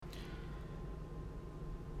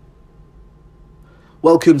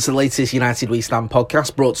Welcome to the latest United We Stand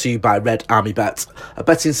podcast, brought to you by Red Army Bet, a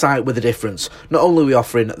betting site with a difference. Not only are we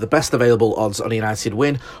offering the best available odds on a United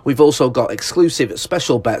win, we've also got exclusive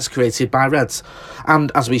special bets created by Reds.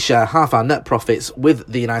 And as we share half our net profits with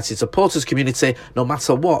the United supporters community, no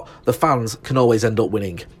matter what, the fans can always end up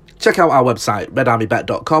winning. Check out our website,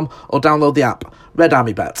 redarmybet.com, or download the app, Red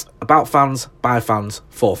Army Bet. About fans, by fans,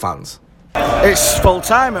 for fans. It's full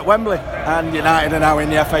time at Wembley, and United are now in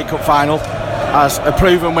the FA Cup final as a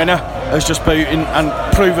proven winner has just beaten and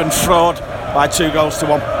proven fraud by 2-1.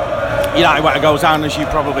 United went a goals down, as you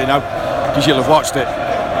probably know, because you'll have watched it.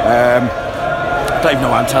 I don't even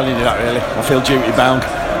know why I'm telling you that, really. I feel duty bound,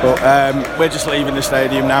 but we're just leaving the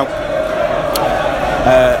stadium now.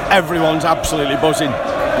 Everyone's absolutely buzzing.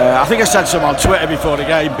 I think I said something on Twitter before the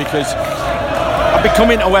game, because I've been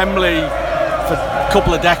coming to Wembley for a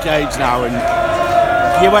couple of decades now, and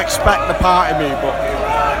you expect the part of me, but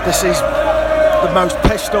this is the most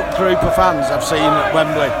pissed up group of fans I've seen at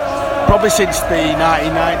Wembley probably since the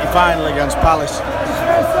 1990 final against Palace,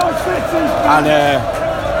 and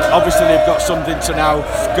obviously they've got something to now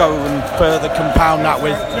go and further compound that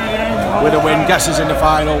with a win, gets us in the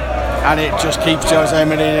final, and it just keeps Jose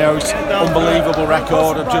Mourinho's unbelievable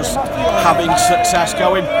record of just having success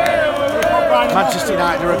going. Manchester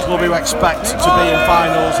United are a club who expect to be in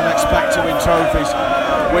finals and expect to win trophies.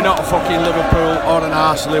 We're not a fucking Liverpool or an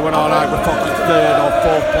Arsenal who went all right, we're fucking third or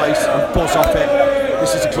fourth place and buzz off it.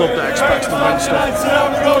 This is a club that expects to win stuff.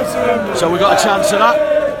 So we got a chance of that.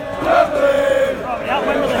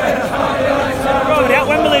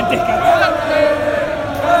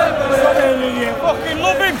 Fucking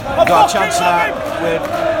love him. Got a chance of that with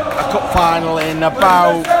a cup final in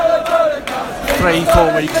about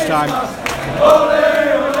 3-4 weeks' time,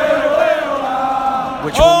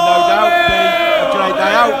 which will no doubt be a great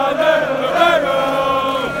day out.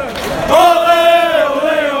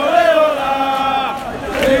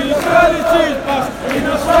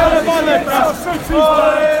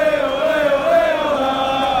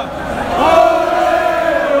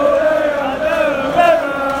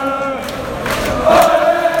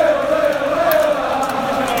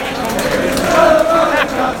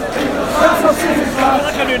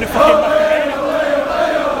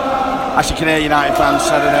 As you can hear, United fans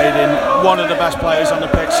serenading one of the best players on the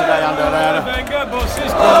pitch today, Ander Herrera.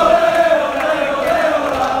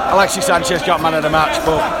 Alexis Sanchez got man of the match,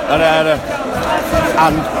 but Herrera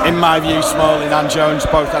and, in my view, Smalling and Jones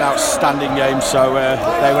both had outstanding games, so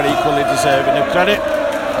they were equally deserving of credit.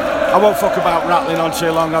 I won't fuck about rattling on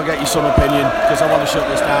too long, I'll get you some opinion, because I want to shut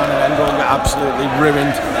this down and then go and get absolutely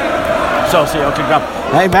ruined. So see you can grab.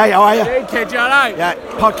 Hey mate, how are you? Hey kid, you alright? Yeah,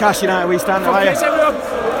 podcast United We Stand, how are you?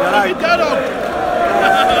 Alright.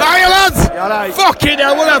 Hiya lads! You alright? Fucking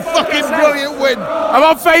hell, what a fucking brilliant win! I'm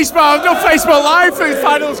on Facebook, I've done Facebook Live for the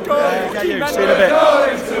final score. Get you, see you in a bit.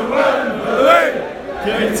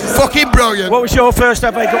 Fucking brilliant! What was your first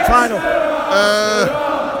FA Cup final?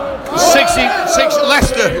 66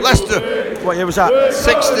 Leicester. What year was that?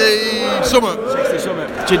 60 something. 60 something.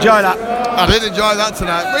 Did you enjoy that? I did enjoy that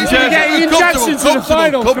tonight. Can we get Ian Jackson to the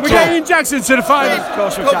final? Can we get Ian Jackson to the final? Of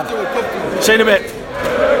course we can. See you in a bit.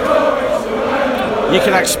 You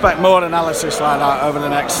can expect more analysis like that over the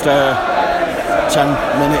next 10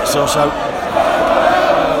 minutes or so.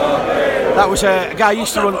 That was a guy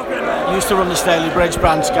used to run the Staley Bridge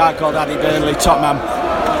branch, a guy called Addy Burnley, top man.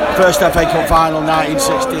 First FA Cup final,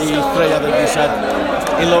 1963, I think he said.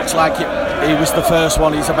 He looks like he was the first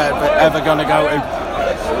one he's ever going to go to.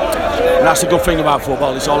 And that's the good thing about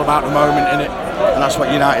football, it's all about the moment, innit? And that's what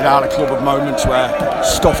United are, a club of moments where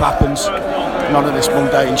stuff happens, none of this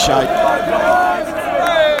mundane shite.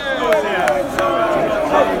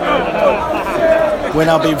 We're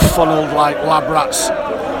now being funnelled like lab rats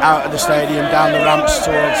out of the stadium, down the ramps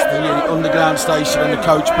towards the underground station and the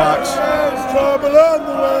coach parks.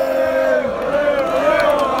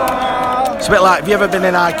 It's a bit like, have you ever been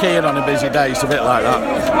in IKEA on a busy day? It's a bit like that,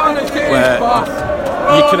 where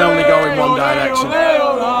you can only go in one direction,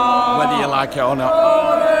 whether you like it or not.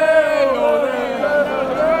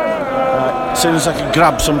 Right. As soon as I can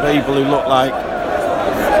grab some people who look like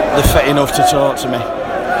they're fit enough to talk to me.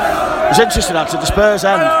 It's interesting actually, the Spurs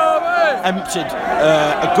end emptied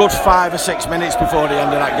a good 5 or 6 minutes before the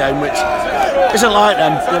end of that game, which isn't like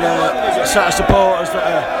them. You know, a set of supporters that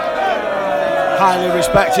are highly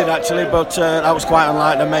respected actually, but that was quite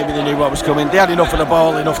unlike them. Maybe they knew what was coming. They had enough of the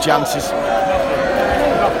ball, enough chances.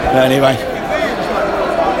 Anyway,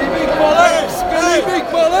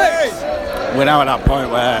 we're now at that point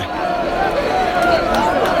where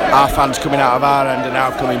our fans coming out of our end are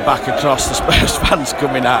now coming back across, the Spurs fans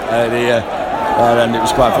coming at And it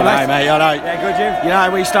was quite fun. Hey, mate, all right? Yeah, good, you?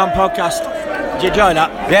 United We Stand podcast. Did you enjoy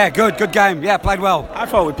that? Yeah, good game. Yeah, played well. I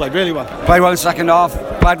thought we played really well. Played well in the second half.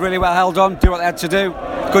 Played really well, held on, do what they had to do.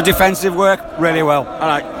 Good defensive work, really well. All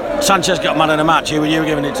right. Sanchez got man of the match. Who were you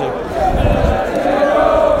giving it to?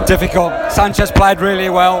 Difficult. Sanchez played really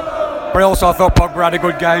well, but also I thought Pogba had a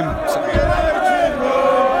good game.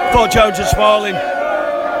 Thought Jones and Smalling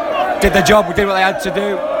Did the job, we did what they had to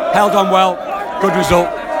do. Held on well, good result.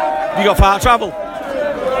 You got far travel?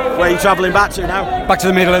 Where are you travelling back to now? Back to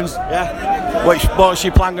the Midlands. Yeah. What's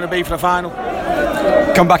your plan going to be for the final?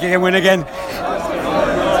 Come back again, win again.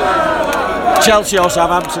 Chelsea or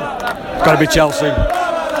Southampton? Got to be Chelsea.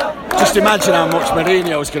 Just imagine how much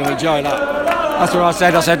Mourinho is going to enjoy that. That's what I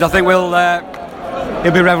said. I think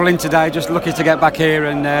he'll be revelling today, just lucky to get back here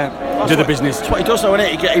and do the business. That's what he does though,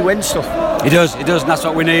 isn't it? He wins stuff. He does, and that's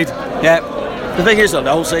what we need. Yeah. The thing is though,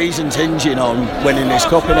 the whole season's hinging on winning this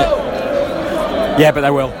cup, isn't it? Yeah, but they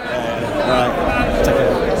will. Right. Take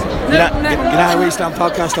it. United We Stand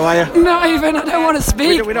podcast, how are you? Not even, I don't want to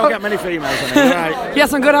speak. We don't get many females on here, right?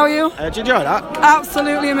 Yes, I'm good, how are you? Did you enjoy that?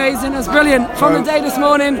 Absolutely amazing, it was brilliant. From the day this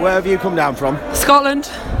morning. Where have you come down from? Scotland.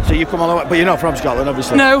 So you come all the way, but you're not from Scotland,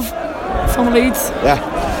 obviously. No, from Leeds. Yeah.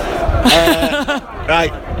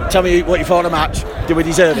 Right, tell me what you thought of the match. Did we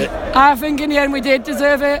deserve it? I think in the end we did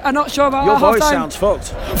deserve it. I'm not sure about Your our voice half-time. sounds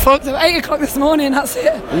fucked. Fucked at 8 o'clock this morning, that's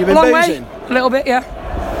it. Have you been Long boozing? way. A little bit, yeah.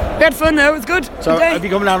 We had fun though, it was good. So Good day. have you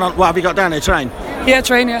come down on, what have you got down here, train? Yeah,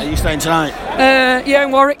 train, Are yeah. you staying tonight? Yeah,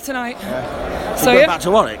 in Warwick tonight. So Going yeah, back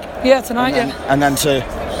to Warwick? yeah, tonight, And then to...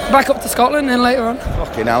 yeah. Back up to Scotland and later on.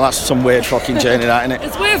 Fucking hell, that's some weird fucking journey that, isn't it?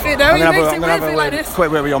 It's worth it though, I'm he gonna makes have it a worth it like this.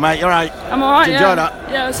 quick word with your mate, you alright? I'm alright, Did you yeah. enjoy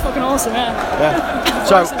that? Yeah, it's fucking awesome, yeah. Yeah.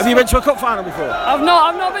 So, have you been to a cup final before? I've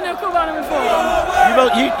not been to a cup final before.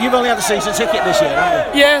 You've only had a season ticket this year,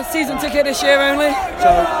 haven't you? Yeah, season ticket this year only.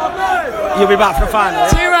 So, you'll be back for the final,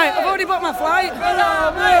 So yeah? you're right, I've already booked my flight.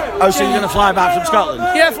 Oh, so you're going to fly back from Scotland?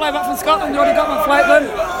 Yeah, fly back from Scotland, already got my flight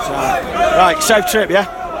done. Right, safe trip,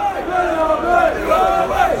 yeah?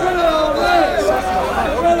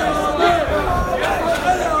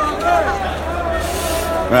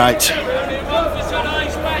 Right.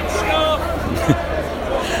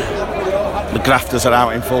 The grafters are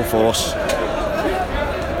out in full force.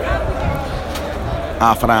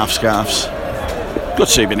 Half and half scarves. Good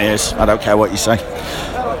souvenirs, I don't care what you say.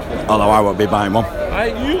 Although I won't be buying one.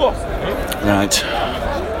 Right.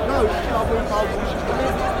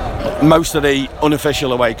 Most of the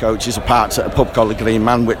unofficial away coaches are parked at a pub called the Green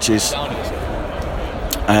Man, which is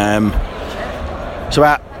it's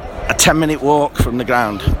about a 10-minute walk from the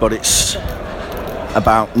ground, but it's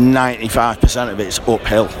about 95% of it's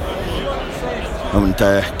uphill. And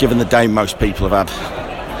given the day most people have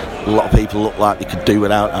had, a lot of people look like they could do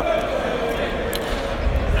without that.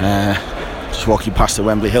 Just walking past the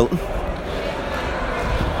Wembley Hilton.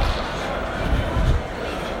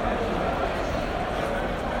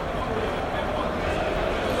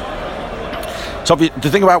 So the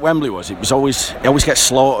thing about Wembley was it always gets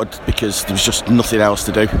slaughtered because there was just nothing else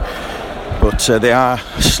to do. But they are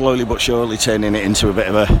slowly but surely turning it into a bit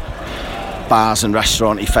of a bars and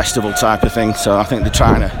restaurant-y festival type of thing. So I think they're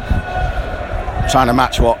trying to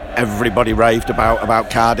match what everybody raved about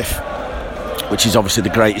Cardiff, which is obviously the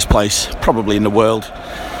greatest place probably in the world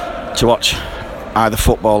to watch either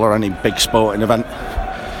football or any big sporting event.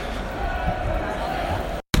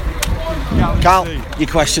 Carl, your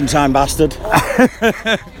question time, bastard.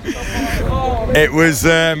 It was.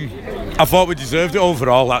 I thought we deserved it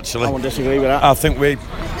overall. Actually, I won't disagree with that. I think we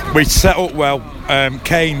set up well.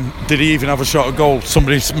 Kane, did he even have a shot at goal?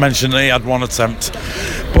 Somebody mentioned that he had one attempt,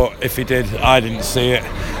 but if he did, I didn't see it.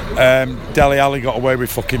 Dele Alli got away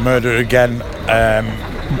with fucking murder again.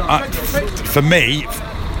 For me,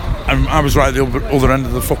 I was right at the other end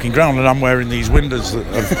of the fucking ground, and I'm wearing these windows.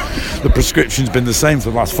 The prescription's been the same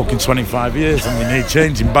for the last fucking 25 years, and they need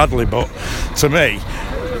changing badly. But to me,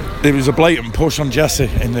 it was a blatant push on Jesse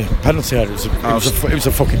in the penalty area. It was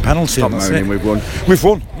a fucking penalty. Stop moaning, we've won. We've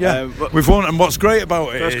won, yeah. We've won, and what's great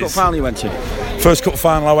about it First is... cup final you went to? First cup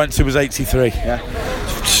final I went to was 83. Yeah.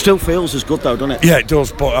 Still feels as good though, doesn't it? Yeah, it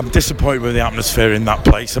does, but I'm disappointed with the atmosphere in that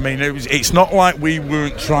place. I mean, it's not like we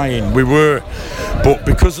weren't trying, we were, but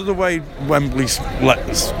because of the way Wembley's let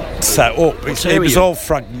set up. It was all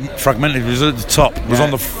fragmented. It was at the top. It was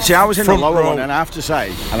on the See, I was in the front lower row. one, and I have to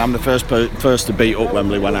say, and I'm the first to beat up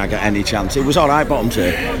Wembley when I get any chance. It was all right, bottom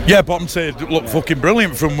tier. Yeah, bottom tier looked fucking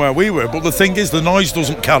brilliant from where we were. But the thing is, the noise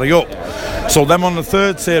doesn't carry up. So them on the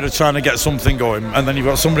third tier are trying to get something going, and then you've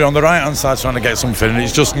got somebody on the right hand side trying to get something. And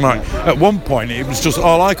it's just like, at one point, it was just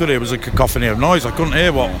all I could hear was a cacophony of noise. I couldn't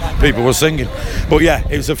hear what people were singing. But yeah,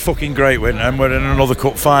 it was a fucking great win, and we're in another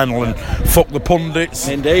cup final. And fuck the pundits.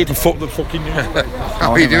 Indeed. And fuck the fucking.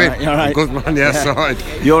 How are you doing? You're right. Good man, yeah, sorry.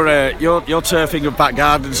 Your turfing of back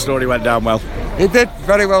garden story went down well. It did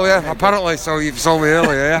very well, yeah. Apparently, so you've told me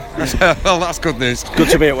earlier, yeah. Well, that's good news. Good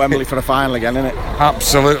to be at Wembley for the final again, isn't it?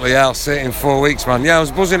 Absolutely, yeah. I'll see it in 4 weeks, man. Yeah, I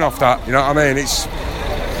was buzzing off that. You know what I mean? It's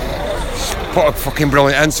put a fucking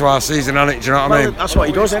brilliant end to our season, hasn't it? Do you know what I mean? That's what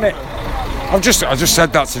he does, isn't it? I just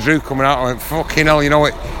said that to Drew coming out. I went, fucking hell, you know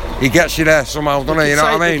it. He gets you there somehow, doesn't he? You know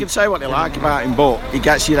what I mean? You can say what they like about him, but he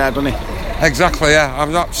gets you there, doesn't he? Exactly, yeah.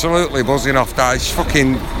 I'm absolutely buzzing off that. It's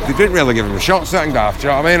fucking. They didn't really give him a shot second half. Do you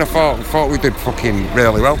know what I mean? I thought we did fucking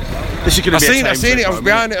really well. This is going to be. I seen it. I was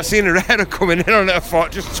behind it. I seen Herrera coming in on it. I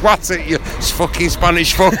thought, just swat it, you fucking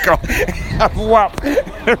Spanish fucker. Whap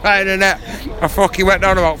right in the net. I fucking went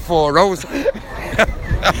down about 4 rows.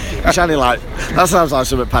 It's only like that sounds like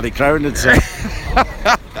something Paddy Crone would say.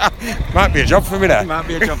 Might be a job for me there. Might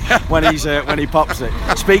be a job when he pops it.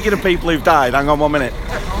 Speaking of people who've died, hang on 1 minute.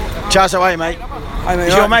 Charles, how are you, mate? Hi, mate,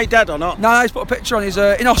 Is your mate dead or not? No, he's put a picture on. He's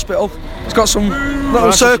in hospital. He's got some little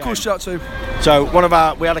that's a circles shame. shot to. So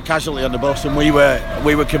we had a casualty on the bus, and we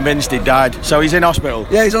were convinced he'd died. So he's in hospital.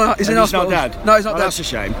 Yeah, he's in And hospital. He's not dead. No, he's not Oh, dead. That's a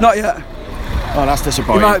shame. Not yet. Oh, that's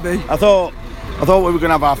disappointing. He might be. I thought we were going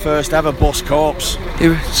to have our first ever bus corpse.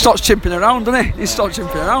 He stops chimping around, doesn't he? He stops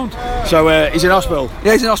chimping around. So he's in hospital.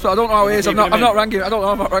 Yeah, he's in hospital. I don't know how he is. I've Keeping him not in. rang him. I don't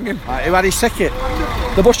know. I've not rang him. Who had his ticket?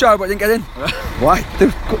 The bus driver didn't get in. Why? The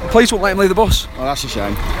police won't let him leave the bus. Oh, that's a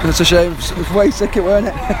shame. And it's a shame. It was way ticket, weren't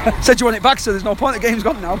it? Said you want it back, so there's no point. The game's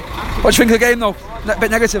gone now. What do you think of the game, though? A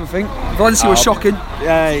bit negative, I think. Valencia was shocking.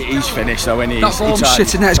 Yeah, he's finished though, isn't he? That form's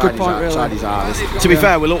shit in there, it's a good point, really. Tried his hardest. To be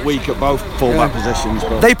fair, we look weak at both full-back positions.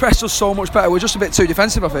 But They pressed us so much better. We're just a bit too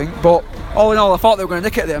defensive, I think. But all in all, I thought they were going to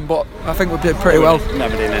nick it at the end, but I think we did pretty well.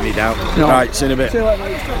 never in any doubt. No. Right, see you in a bit. See you later,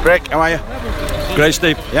 mate. Rick, how are you? Great,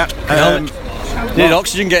 Steve. Yeah. Need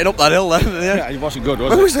oxygen getting up that hill then. Yeah, it wasn't good, When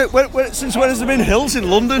was was it? Since when has there been hills in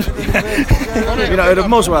London? it? You know, heard of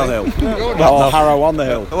Muswell Hill? Or Harrow on the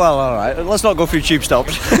Hill? Well, all right. Let's not go through tube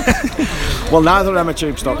stops. Well, neither of them are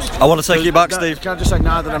tube stops. I want to take you back, No, Steve. Can I just say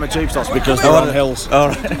neither of them are tube stops because they're on hills. All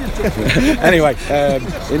right. Anyway,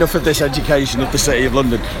 enough of this education of the City of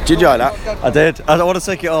London. Did you enjoy that? I did. I don't want to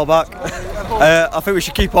take it all back. I think we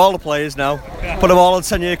should keep all the players now. Put them all on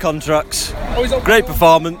 10-year contracts. Great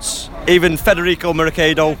performance. Even Federico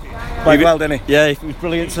Mercado. Played well, didn't he? Yeah, he was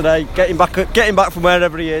brilliant today. Getting back from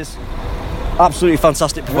wherever he is. Absolutely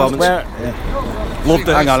fantastic performance. Loved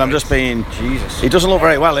it. Hang on, I'm just being. Jesus. He doesn't look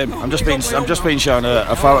very well. Him. I'm just being shown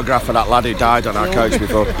a photograph of that lad who died on our coach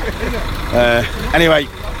before. Anyway,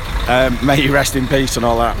 may you rest in peace and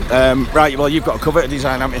all that. Right, well, you've got a cover to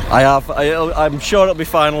design, haven't you? I have. I'm sure it'll be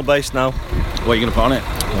final based now. What are you going to put on it?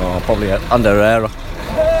 Oh, probably Ander Herrera.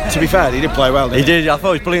 To be fair, he did play well, He didn't he? did. I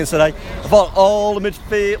thought he was brilliant today. I thought all the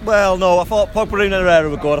midfield. Well, no, I thought Pogba and Herrera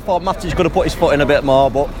were good. I thought Matic could have put his foot in a bit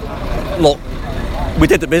more, but look, we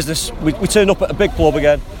did the business. We turned up at a big club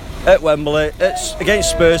again at Wembley. It's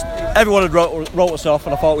against Spurs. Everyone had wrote us off,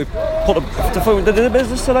 and I thought we did the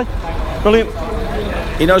business today. Brilliant.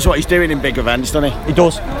 He knows what he's doing in big events, doesn't he? He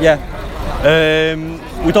does. Yeah.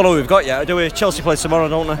 We don't know who we've got yet. Do we? Chelsea play tomorrow,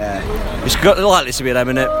 don't they? Yeah. It's likely to be them,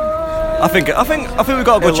 innit? I think we've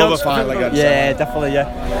got a good He'll love chance. a final against Yeah, them. definitely. Yeah.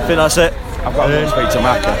 I think that's it. I've got to go and speak to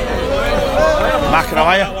Macca. Macca, how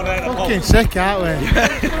are you? Fucking sick, aren't we?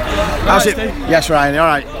 How's it? Yes, Ryan, you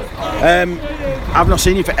alright? I've not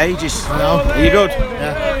seen you for ages. I know. Are you good?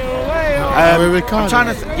 Yeah. Are we recording? I'm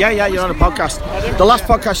trying to. Yeah, you're on a podcast. The last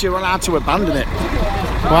podcast you were on, I had to abandon it.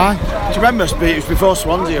 Why? Do you remember? It was before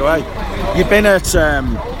Swansea away. You've been at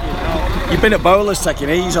Bowlers taking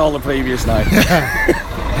ease all the previous night.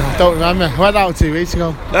 I don't remember. I went out 2 weeks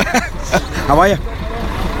ago. How are you?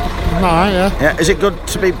 I'm alright, yeah. Yeah. Is it good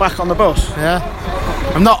to be back on the bus? Yeah.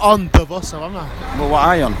 I'm not on the bus, though, am I? Well, what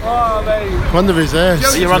are you on? I'm on the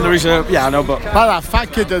reserves. You're on the reserve. Yeah, I know, but Like that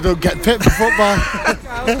fat kid that don't get fit for football.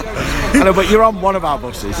 I know, but you're on one of our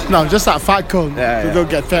buses. No, just that fat cunt Yeah, that yeah. don't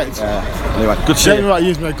get fit. Anyway, good to see Don't you. know what I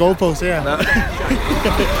use my goalpost here.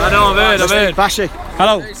 I know, I'm here. Bashi.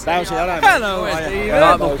 Hello. Bouncy, all right, mate? Hello,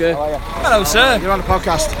 Steve. Hello, sir. You're on the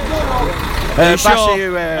podcast. Bassy,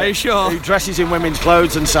 Are you sure? who dresses in women's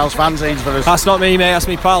clothes and sells fanzines for us. That's not me, mate. That's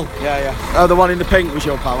me pal. Yeah. Oh, the one in the pink was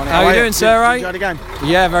your pal, wasn't it? How are you doing, sir? Right? Did you again?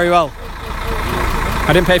 Yeah, very well.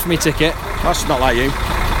 I didn't pay for my ticket. That's not like you.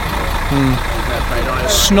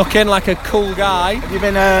 Snuck in like a cool guy. Have you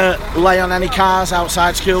been lay on any cars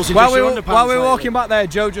outside schools? While we were walking back there,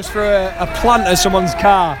 Joe just threw a plant at someone's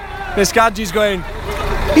car. This gadget's going,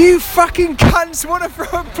 "You fucking cunts want to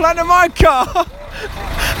throw a plant at my car?"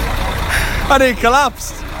 And he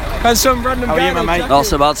collapsed. And some random How are guy. you, my mate? Not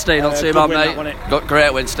so bad, Steve. Not too good bad, win, that, mate. wasn't it? Got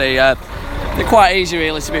great win, Steve. They're quite easy,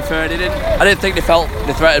 really, to be fair. I didn't think they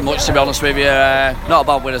threatened much, to be honest with you. Not a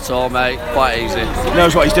bad win at all, mate. Quite easy. He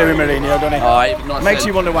knows what he's doing, Mourinho, doesn't he? Makes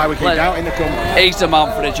you wonder why we keep out in the company. He's the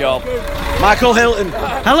man for the job. Michael Hilton.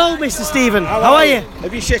 Hello, Mr. Stephen. How are you?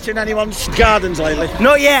 Have you shit in anyone's gardens lately?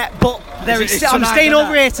 Not yet, but It's I'm tonight, staying isn't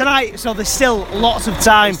over here tonight, so there's still lots of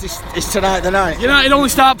time. It's tonight the night. United only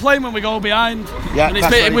start playing when we go behind. Yeah, and that's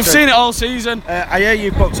very we've true. seen it all season. I hear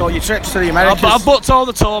you booked all your trips to the Americas. I've booked all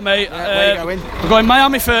the tour, mate. Where are you going? We're going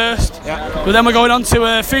Miami first, Yeah. but then we're going on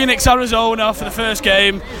to Phoenix, Arizona for the first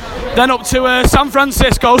game. Then up to San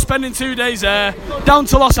Francisco, spending 2 days there. Down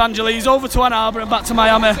to Los Angeles, over to Ann Arbor and back to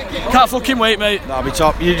Miami. Can't fucking wait, mate. That'll be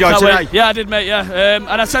top. You enjoyed Can't today? wait. Yeah, I did, mate, yeah. And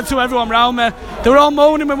I said to everyone round me, they were all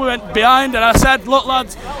moaning when we went behind, and I said, look,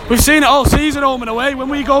 lads, we've seen it all season home and away. When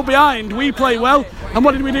we go behind, we play well. And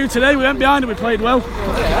what did we do today? We went behind and we played well.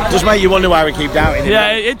 Does make you wonder why we keep doubting him.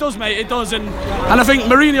 Yeah, it does, mate, it does. And I think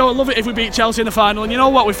Mourinho will love it if we beat Chelsea in the final. And you know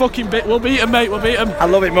what? We'll beat them, mate, we'll beat them. I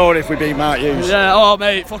love it more if we beat Mark Hughes. Yeah, oh,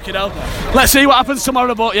 mate, fucking hell. Let's see what happens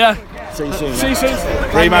tomorrow, but yeah. See you soon. See you soon.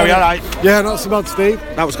 Remo, you alright? Yeah, not so bad, Steve.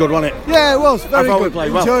 That was good, wasn't it? Yeah, it was. I Very thought good. we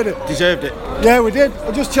played Enjoyed well. it. Deserved it. Yeah, we did.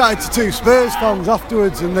 I just chatted to 2 Spurs fans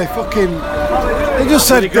afterwards and they just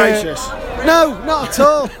said... Pretty gracious. No, not at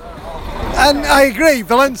all. And I agree,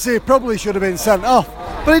 Valencia probably should have been sent off.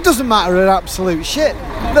 But it doesn't matter, an absolute shit.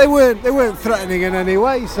 They weren't threatening in any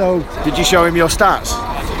way, so... Did you show him your stats?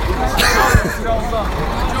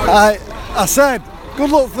 I said, good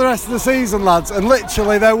luck for the rest of the season, lads. And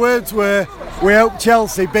literally their words were, we hope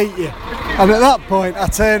Chelsea beat you. And at that point, I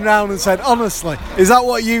turned round and said, honestly, is that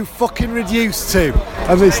what you fucking reduced to?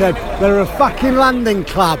 And they said, they're a fucking landing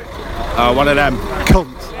club. Oh, one of them.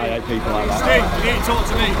 Cunts. I hate people like that. Steve, you need to talk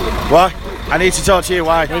to me. What? I need to talk to you,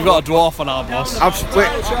 why? We've got a dwarf on our bus.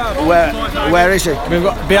 Where is he? We've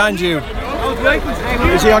got behind you.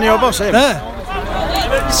 Is he on your bus, him? Yeah.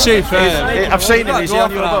 Chief, I've seen him, is he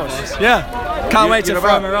on your bus? Yeah. Can't wait to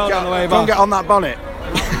throw him around on the way back. Don't get on that bonnet.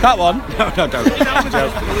 That one? No, don't.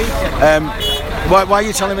 Why are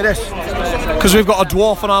you telling me this? Because we've got a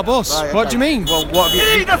dwarf on our bus. Right, What do you mean? Well, what have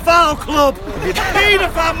you... Paedophile club!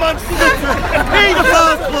 Paedophile Manchester!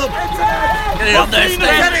 Paedophile club!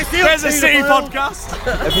 There's a City podcast.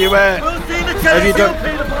 Have you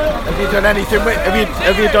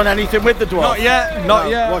done anything with the dwarf? Not yet, not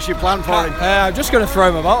yet. What's your plan for him? I'm just going to throw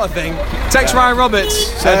him about, I think. Text Ryan Roberts.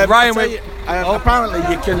 Said Ryan I'll tell you, apparently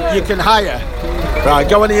you can hire. Right,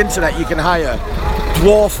 go on the internet. You can hire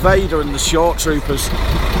Dwarf Vader and the Short Troopers.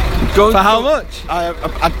 For how much?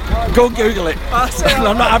 Go and Google it.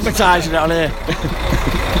 I'm not advertising it on here.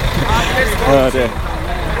 Oh dear.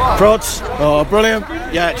 Prods. Oh, brilliant.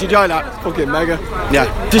 Yeah, did you enjoy that? Fucking mega.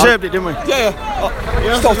 Yeah. Deserved it, didn't we? Yeah.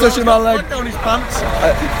 Stop touching my leg. Down his pants.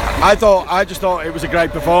 I just thought it was a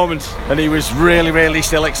great performance, and he was really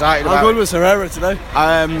still excited about it. How good was Herrera today?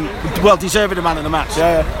 Well, deserving the man of the match.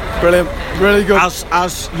 Yeah. Brilliant. Really good.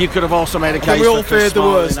 As you could have also made a case. We all for Chris feared the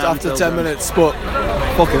Smalling worst and after Phil 10 Jones. minutes, but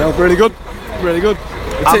fucking hell, really good. Really good.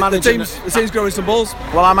 The team's growing some balls.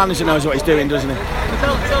 Well, our manager knows what he's doing, doesn't he?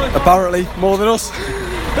 Apparently, more than us.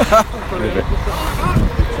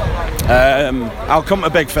 I'll come to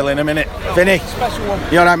Big Phil in a minute. Vinny,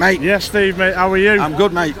 you alright, mate? Yes, Steve, mate. How are you? I'm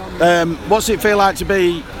good, mate. What's it feel like to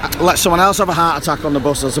let someone else have a heart attack on the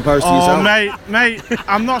bus as opposed to yourself? Mate,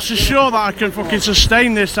 I'm not so sure that I can fucking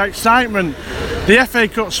sustain this excitement. The FA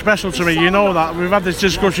Cup's special to me, you know that. We've had this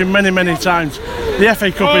discussion many times. The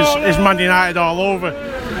FA Cup is Man United all over.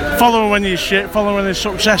 Following when there's shit, following when there's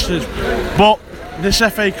successes. But this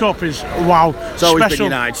FA Cup is wow. It's always special.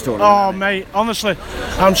 been United's tournament. Oh mate, honestly,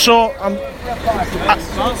 I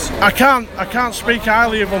can't speak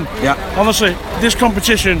highly of them. Yeah. Honestly, this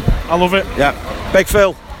competition, I love it. Yeah. Big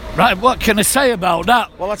Phil. Right, what can I say about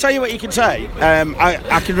that? Well, I'll tell you what you can say.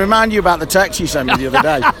 I can remind you about the text you sent me the other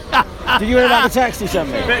day. Did you hear about the text he sent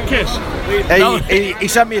me? Bit of kiss. He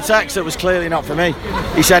sent me a text that was clearly not for me.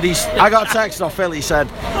 He said I got a text off Phil. He said,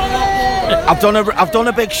 I've done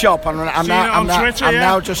a big shop and I'm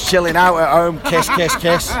now just chilling out at home. Kiss.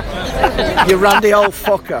 You randy old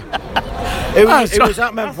fucker. Who was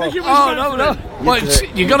that meant for? Oh, no. Well,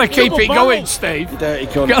 you got to keep it going, Steve. You dirty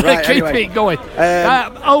cunt. Got to Right, keep anyway. it going.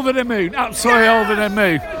 Over the moon, absolutely over the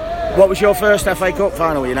moon. What was your first FA Cup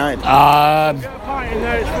final with United?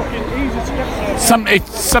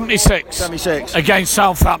 76 against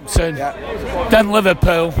Southampton, then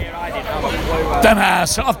Liverpool, then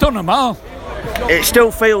Arsenal. I've done them all. It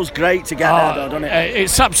still feels great to get there, though, doesn't it?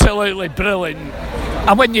 It's absolutely brilliant.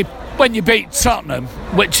 And when you beat Tottenham,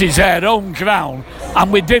 which is their home ground,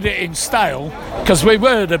 and we did it in style because we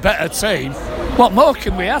were the better team, what more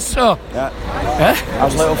can we ask for?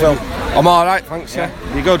 How's little Phil? I'm all right, thanks. Yeah.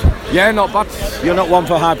 You good? Yeah, not bad. You're not one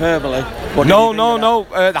for hyperbole. No.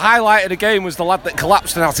 The highlight of the game was the lad that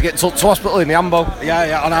collapsed and had to get to hospital in the ambo.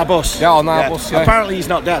 Yeah, on our bus. Yeah, on our bus. Yeah. Apparently he's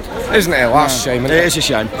not dead, isn't it? Well, that's a shame. It is a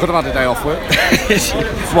shame. Could have had a day off work.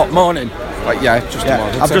 What, morning? Just a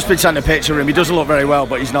morning. I've just been sent a picture of him. He doesn't look very well,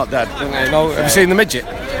 but he's not dead. No, have you seen the midget?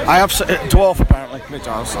 I have. Dwarf, apparently. Midget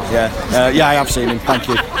also. Yeah, I have seen him. Thank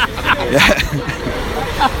you.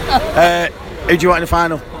 Who do you want in the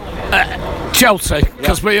final? Chelsea,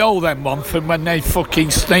 because we owe them one from when they fucking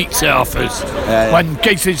sneaked it off us when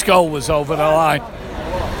Giggs's goal was over the line.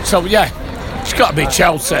 So it's got to be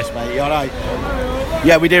Chelsea. Mate, you all right?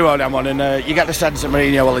 Yeah, we do owe them one, and you get the sense that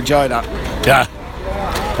Mourinho will enjoy that. Yeah.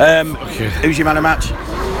 Who's your man of match?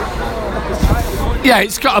 Yeah,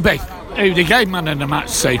 it's got to be who the game man of the match,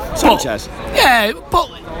 see. Sanchez. But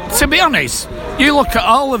to be honest, you look at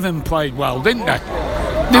all of them played well, didn't they?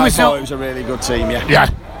 I thought it was a really good team, Yeah,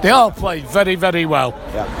 they all played very, very well.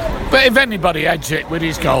 Yeah. But if anybody edged it with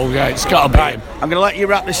his goal, it's got to be him. I'm going to let you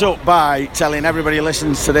wrap this up by telling everybody who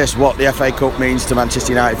listens to this what the FA Cup means to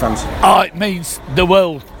Manchester United fans. Oh, it means the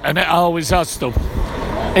world, and it always has done.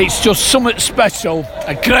 It's just something special,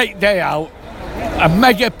 a great day out, a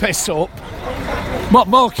mega piss up. What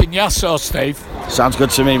more can you ask for, Steve? Sounds good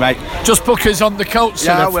to me, mate. Just book us on the coach.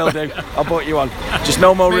 Yeah, I will do. I'll put you on. Just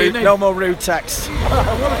no more rude texts.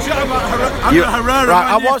 I want to chat about Herrera.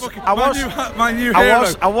 Right, my new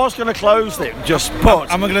hero. I was going to close it.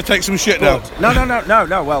 But am I going to take some shit now?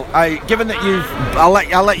 No. Well, given that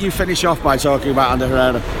I'll let you finish off by talking about Ander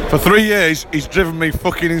Herrera. For 3 years, he's driven me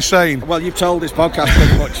fucking insane. Well, you've told this podcast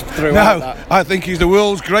pretty much throughout that. I think he's the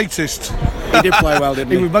world's greatest. He did play well,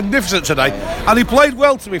 didn't he? He was magnificent today, and he played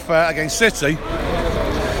well, to be fair, against City.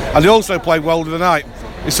 And he also played well tonight.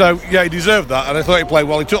 So, he deserved that, and I thought he played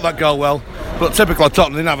well. He took that goal well. But typical of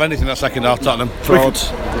Tottenham, didn't have anything that second half, Tottenham.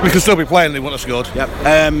 Frauds. We could still be playing, they wouldn't have scored. Yep.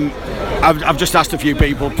 I've just asked a few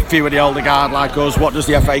people, a few of the older guard like us, what does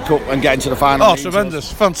the FA Cup and getting to the final mean?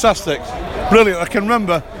 Tremendous. Fantastic. Brilliant. I can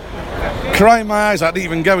remember crying my eyes out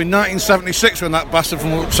even going 1976 when that bastard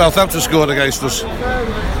from Southampton scored against us.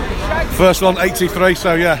 First one, 83,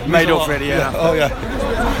 so made up for it, yeah. Oh, yeah.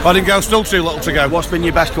 I didn't go, still too little to go. What's been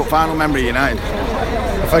your best cup final memory, United?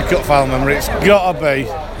 FA Cup final memory, it's got to be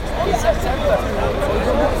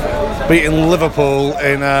beating Liverpool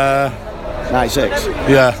in 96.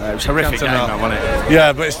 Yeah, it was a horrific game, wasn't it?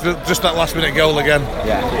 Yeah, but it's just that last minute goal again.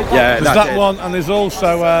 Yeah. There's that one, and there's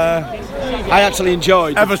also I actually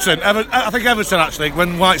enjoyed Everton. I think Everton actually,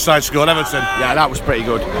 when Whiteside scored, Everton. Yeah, that was pretty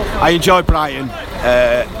good. I enjoyed Brighton.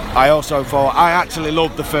 I also thought I actually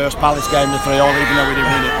loved the first Palace game, the 3-3, even though we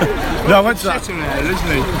didn't win it. No, I went to that. Isn't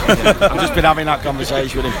he? I've just been having that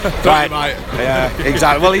conversation with him. Right. Yeah,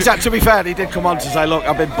 exactly. Well, to be fair, he did come on to say, look,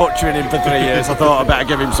 I've been butchering him for 3 years. I thought I'd better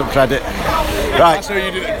give him some credit. Right. That's how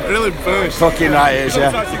you did it. Brilliant first. Fucking right it is,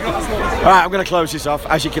 yeah. Right, I'm going to close this off.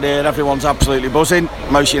 As you can hear, everyone's absolutely buzzing.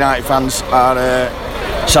 Most United fans are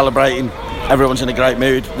celebrating. Everyone's in a great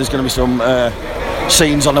mood. There's going to be some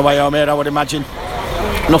scenes on the way home here, I would imagine.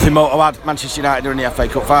 Nothing more to add. Manchester United are in the FA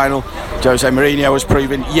Cup final. Jose Mourinho has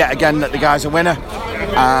proven yet again that the guy's a winner,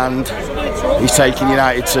 and he's taking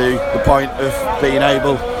United to the point of being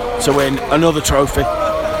able to win another trophy.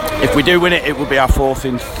 If we do win it, it will be our 4th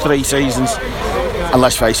in 3 seasons. And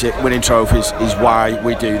let's face it, winning trophies is why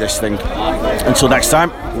we do this thing. Until next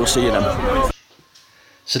time, we'll see you then.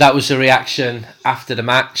 So that was the reaction after the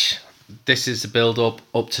match. This is the build-up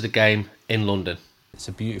up to the game in London. It's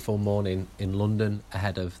a beautiful morning in London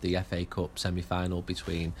ahead of the FA Cup semi-final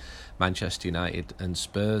between Manchester United and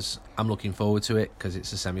Spurs. I'm looking forward to it because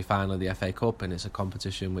it's a semi-final of the FA Cup and it's a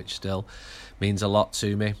competition which still means a lot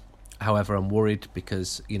to me. However, I'm worried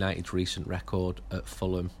because United's recent record at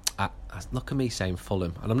Fulham, look at me saying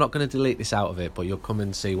Fulham, and I'm not going to delete this out of it, but you'll come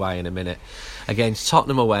and see why in a minute, against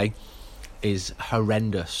Tottenham away is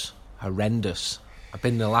horrendous. I've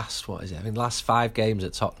been the last 5 games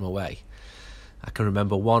at Tottenham away. I can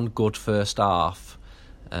remember one good first half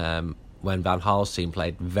when Van Gaal's team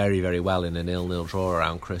played very, very well in a 0-0 draw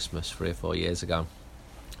around Christmas 3 or 4 years ago.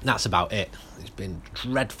 that's about it. It's been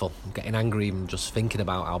dreadful. I'm getting angry even just thinking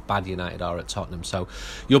about how bad United are at Tottenham. So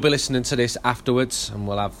you'll be listening to this afterwards, and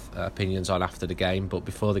we'll have opinions on after the game. But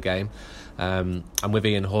before the game, I'm with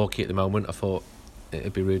Ian Hawkey at the moment. I thought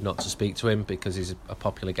it'd be rude not to speak to him because he's a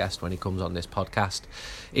popular guest when he comes on this podcast.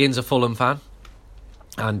 Ian's a Fulham fan,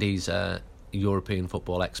 and he's a European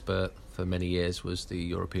football expert. For many years was the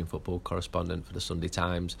European football correspondent for the Sunday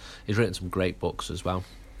Times. He's written some great books as well.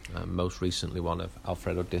 Most recently one of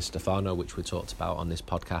Alfredo Di Stefano, which we talked about on this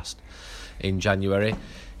podcast in January.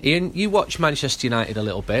 Ian, you watch Manchester United a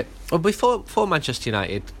little bit. Well, before Manchester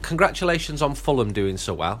United, congratulations on Fulham doing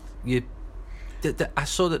so well. I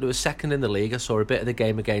saw that they were second in the league. I saw a bit of the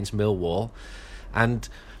game against Millwall, and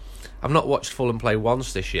I've not watched Fulham play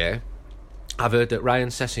once this year. I've heard that Ryan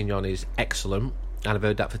Sessegnon is excellent, and I've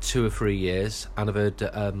heard that for 2 or 3 years, and I've heard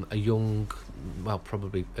that a young, well,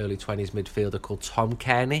 probably early 20s midfielder called Tom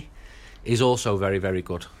Kearney is also very, very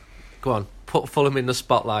good. Go on, put Fulham in the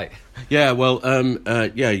spotlight. Yeah, well,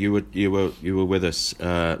 you were with us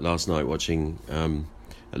last night watching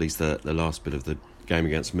at least the last bit of the game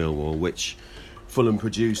against Millwall, which Fulham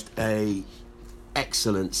produced a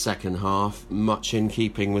excellent second half, much in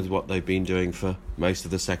keeping with what they've been doing for most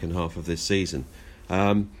of the second half of this season.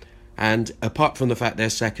 And apart from the fact they're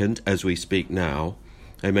second as we speak now,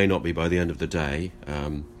 they may not be by the end of the day.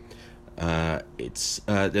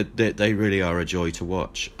 They really are a joy to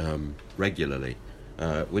watch regularly,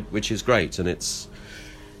 which is great, and it's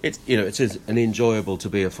an enjoyable to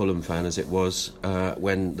be a Fulham fan as it was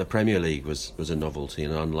when the Premier League was a novelty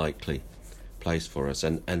and an unlikely place for us,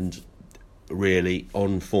 and really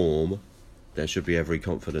on form. There should be every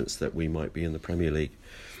confidence that we might be in the Premier League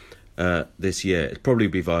this year. It'll probably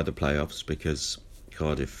be via the playoffs because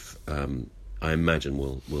Cardiff, I imagine,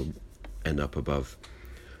 will end up above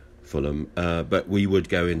Fulham. But we would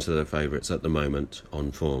go into the favourites at the moment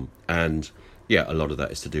on form. And, yeah, a lot of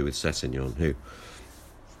that is to do with Sessegnon,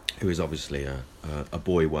 who is obviously a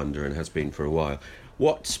boy wonder and has been for a while.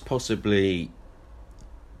 What possibly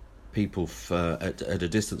people at a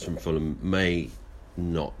distance from Fulham may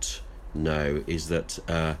not know is that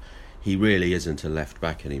he really isn't a left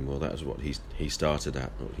back anymore. That was what he started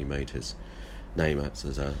at, what he made his name at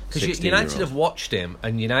as a 16-year-old. Because United have watched him,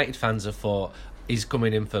 and United fans have thought he's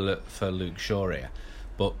coming in for Luke Shaw here,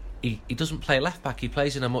 but he doesn't play left back. He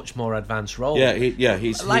plays in a much more advanced role.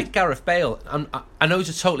 He's like Gareth Bale. I know he's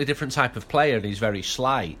a totally different type of player, and he's very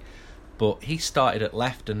slight, but he started at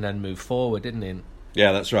left and then moved forward, didn't he?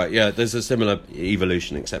 Yeah, that's right. Yeah, there's a similar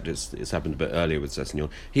evolution, except it's happened a bit earlier with Sessegnon.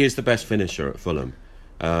 He is the best finisher at Fulham.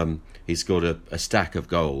 He scored a stack of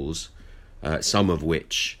goals, some of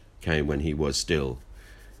which came when he was still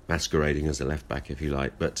masquerading as a left back, if you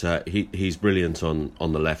like. But he's brilliant on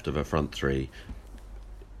the left of a front three.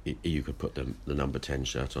 You could put the number 10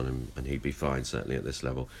 shirt on him and he'd be fine, certainly at this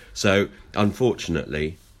level. So,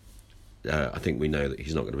 unfortunately, I think we know that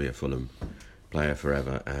he's not going to be a Fulham player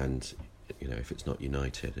forever, and if it's not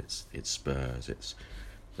United, it's Spurs, it's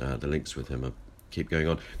the links with him keep going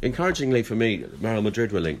on. Encouragingly for me, Real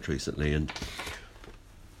Madrid were linked recently, and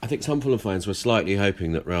I think some Fulham fans were slightly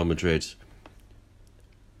hoping that Real Madrid,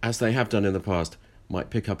 as they have done in the past, might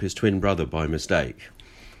pick up his twin brother by mistake.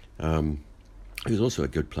 He was also a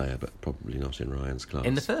good player, but probably not in Ryan's class.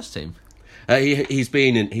 In the first team? He's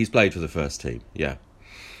played for the first team, yeah.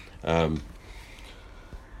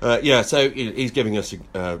 So he's giving us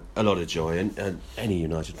a lot of joy, and any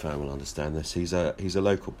United fan will understand this. He's a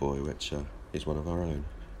local boy, which is one of our own.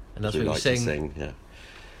 And that's what you're saying. Yeah.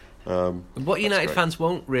 What United fans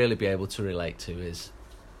won't really be able to relate to is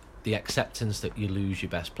the acceptance that you lose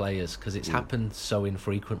your best players, because it's happened so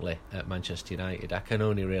infrequently at Manchester United. I can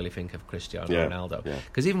only really think of Cristiano Ronaldo,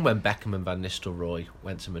 because even when Beckham and Van Nistelrooy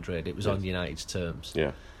went to Madrid, it was on United's terms.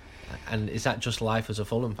 Yeah. And is that just life as a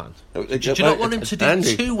Fulham fan? Do you not want him to do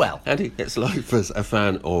too well? Andy, it's life as a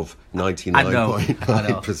fan of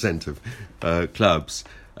 99.9% of clubs.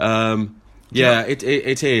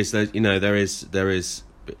 It is. There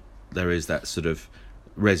is that sort of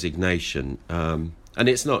resignation, and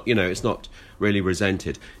it's not really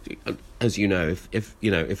resented. As you know,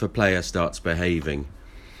 if a player starts behaving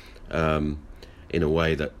in a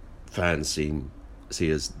way that fans see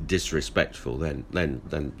as disrespectful, then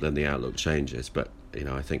the outlook changes. But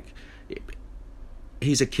I think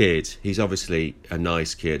he's a kid. He's obviously a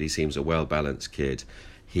nice kid. He seems a well-balanced kid.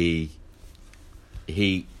 He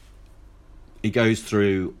goes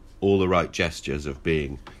through all the right gestures of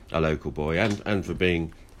being a local boy, and for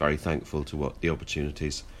being very thankful to what the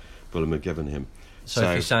opportunities Fulham have given him. So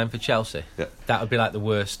if he signed for Chelsea, that would be like the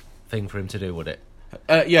worst thing for him to do, would it?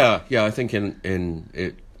 I think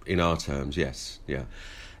in our terms, yes. Yeah.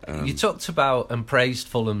 You talked about and praised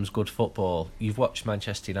Fulham's good football. You've watched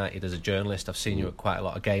Manchester United as a journalist. I've seen you at quite a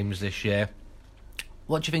lot of games this year.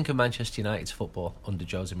 What do you think of Manchester United's football under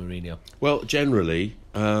Jose Mourinho? Well, generally,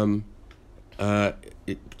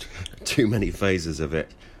 too many phases of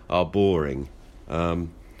it are boring, and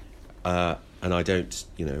I don't,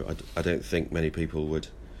 I don't think many people would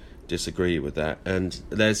disagree with that. And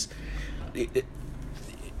there's,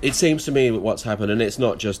 it seems to me what's happened, and it's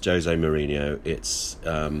not just Jose Mourinho. It's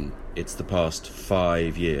the past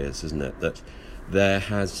 5 years, isn't it? That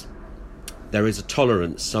there is a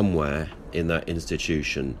tolerance somewhere in that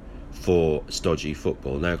institution for stodgy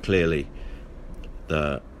football. Now, clearly,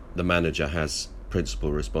 the manager has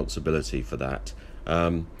principal responsibility for that,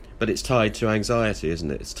 but it's tied to anxiety,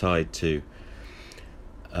 isn't it? It's tied to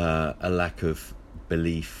a lack of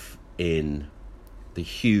belief in the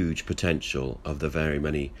huge potential of the very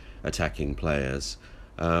many attacking players,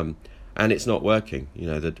 and it's not working.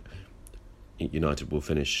 That United will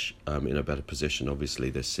finish in a better position, obviously,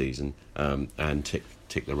 this season, and tick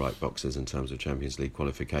the right boxes in terms of Champions League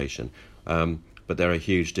qualification. But they're a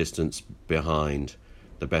huge distance behind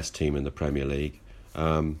the best team in the Premier League,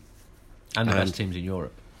 and the best teams in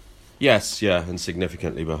Europe. Yes, yeah, and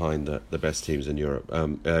significantly behind the best teams in Europe.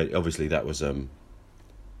 Obviously, that was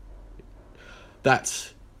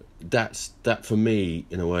that for me,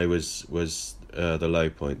 in a way, was the low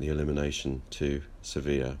point, the elimination to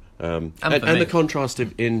Sevilla, and the contrast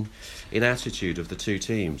in attitude of the two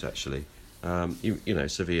teams. Actually,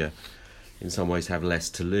 Sevilla in some ways have less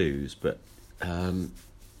to lose, but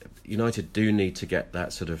United do need to get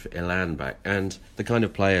that sort of elan back, and the kind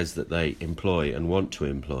of players that they employ and want to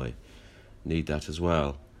employ need that as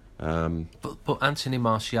well. But Anthony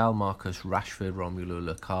Martial, Marcus Rashford, Romelu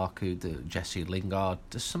Lukaku, Jesse Lingard,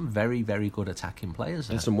 there's some very, very good attacking players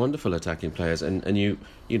there. There's some wonderful attacking players, and you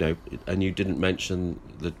didn't mention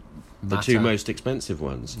the two most expensive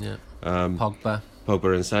ones. Yeah. Pogba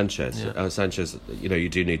and Sanchez. Yeah. Sanchez, you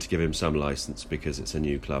do need to give him some licence because it's a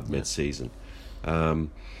new club mid-season.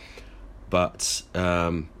 But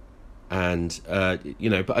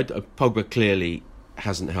Pogba clearly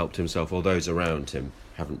hasn't helped himself, or those around him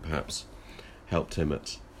haven't perhaps helped him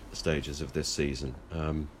at stages of this season.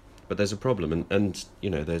 But there's a problem, and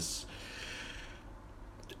there's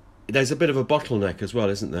a bit of a bottleneck as well,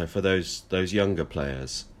 isn't there, for those younger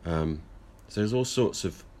players? So there's all sorts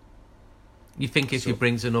of. You think if he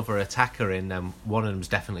brings another attacker in, then one of them's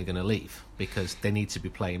definitely going to leave because they need to be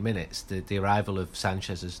playing minutes. The arrival of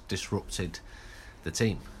Sanchez has disrupted the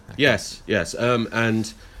team. Yes,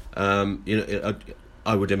 and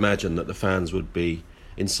I would imagine that the fans would be,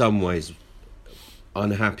 in some ways,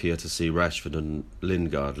 unhappier to see Rashford and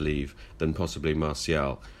Lingard leave than possibly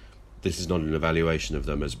Martial. This is not an evaluation of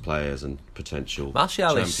them as players and potential Martial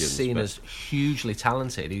champions. Is seen as hugely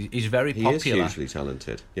talented. He's very popular. He is hugely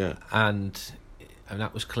talented, yeah. And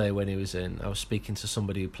that was clear when he was in. I was speaking to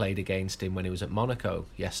somebody who played against him when he was at Monaco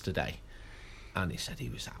yesterday, and he said he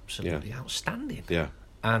was absolutely outstanding. Yeah.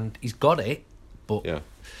 And he's got it, but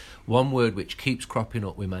one word which keeps cropping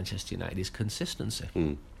up with Manchester United is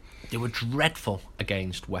consistency. They were dreadful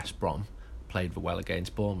against West Brom, played well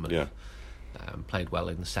against Bournemouth. Yeah. Played well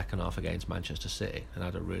in the second half against Manchester City and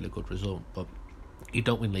had a really good result, but you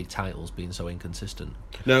don't win league titles being so inconsistent.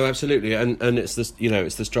 No, absolutely, and it's the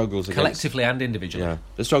it's the struggles collectively and individually. Yeah,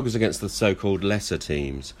 the struggles against the so-called lesser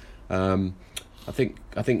teams. I think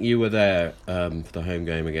you were there for the home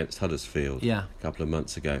game against Huddersfield a couple of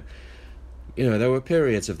months ago. There were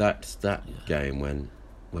periods of that game when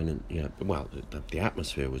the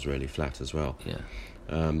atmosphere was really flat as well. Yeah.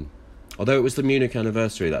 Although it was the Munich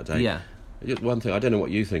anniversary that day. Yeah. Just one thing, I don't know what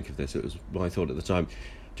you think of this. It was my thought at the time.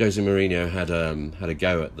 Jose Mourinho had a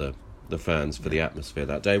go at the fans for the atmosphere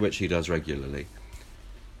that day, which he does regularly,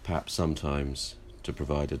 perhaps sometimes to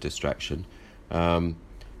provide a distraction. I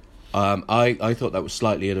thought that was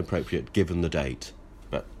slightly inappropriate given the date,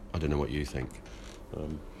 but I don't know what you think.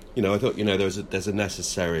 I thought there's a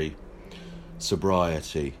necessary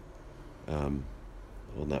sobriety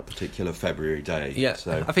on that particular February day. Yeah,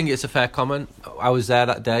 so. I think it's a fair comment. I was there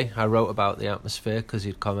that day. I wrote about the atmosphere because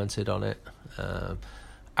he'd commented on it.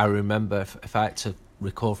 I remember, if I had to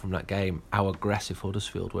recall from that game, how aggressive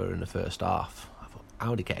Huddersfield were in the first half. I thought,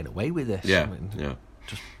 how are they getting away with this? Yeah,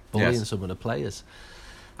 just bullying some of the players.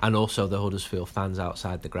 And also the Huddersfield fans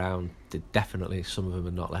outside the ground, some of them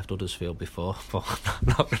had not left Huddersfield before, but I'm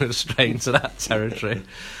not going to stray into that territory.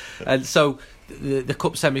 And so the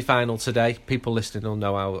Cup semi-final today, people listening will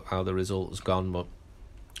know how the result has gone, but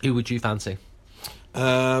who would you fancy?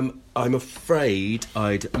 I'm afraid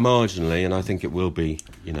I'd marginally, and I think it will be,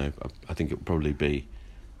 I think it will probably be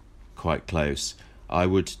quite close. I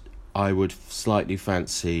would slightly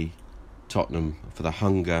fancy Tottenham for the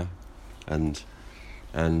hunger and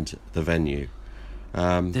the venue.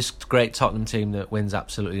 This great Tottenham team that wins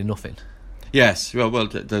absolutely nothing. Yes, well,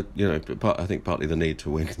 I think partly the need to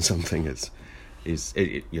win something is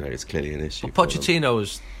it's clearly an issue. But Pochettino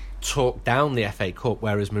has talked down the FA Cup,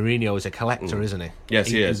 whereas Mourinho is a collector, isn't he? Yes,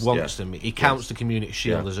 he is. He wants them. He counts the Community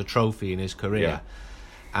Shield as a trophy in his career,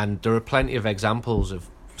 and there are plenty of examples of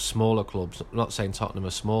smaller clubs. I'm not saying Tottenham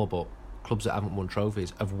are small, but clubs that haven't won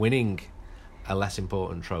trophies of winning a less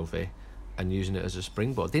important trophy and using it as a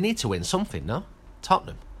springboard. They need to win something, no?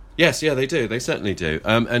 Tottenham. Yes, yeah, they do. They certainly do.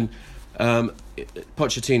 And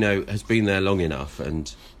Pochettino has been there long enough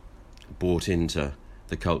and bought into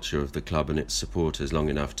the culture of the club and its supporters long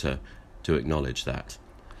enough to acknowledge that.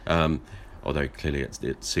 Although clearly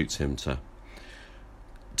it suits him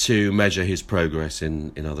to measure his progress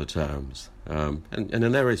in other terms. And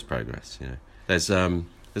there is progress. You know, there's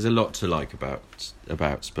a lot to like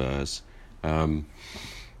about Spurs.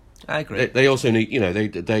 I agree. They also need,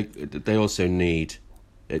 they also need.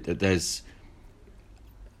 There's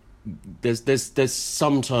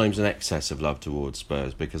sometimes an excess of love towards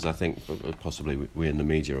Spurs, because I think possibly we in the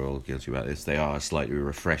media are all guilty about this. They are a slightly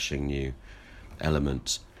refreshing new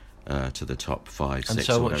element to the top 5, 6. And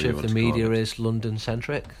so much of the media is London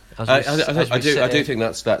centric. I do think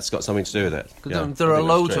that's got something to do with it. There are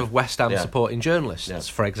loads of West Ham supporting journalists,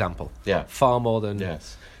 for example. Yeah, far more than.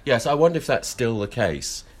 Yes. I wonder if that's still the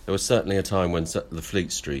case. There was certainly a time when the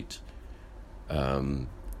Fleet Street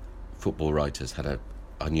football writers had an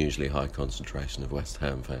unusually high concentration of West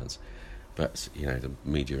Ham fans, but the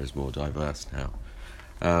media is more diverse now.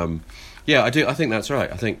 I do. I think that's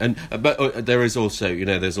right. I think, but there is also,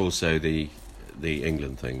 there's also the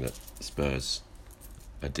England thing that Spurs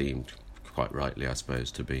are deemed quite rightly, I suppose,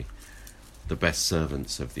 to be the best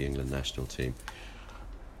servants of the England national team.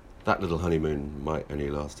 That little honeymoon might only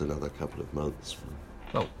last another couple of months.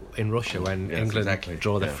 Well, in Russia, when England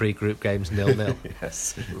draw the 3 group games 0-0.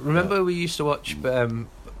 Yes. Remember we used to watch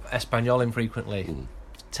Espanyol infrequently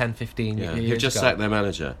 10, 15 years ago. Who just sacked their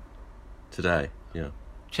manager today. Yeah.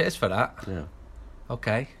 Cheers for that. Yeah.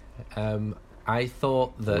 Okay. I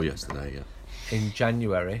thought that... Or yesterday, yeah. In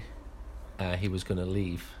January, he was going to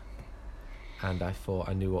leave. And I thought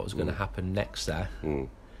I knew what was going to happen next there.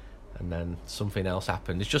 And then something else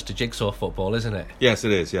happened. It's just a jigsaw football, isn't it? Yes,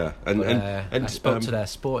 it is, yeah. And I spoke to their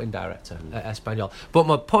sporting director at Espanyol. But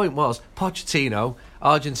my point was, Pochettino,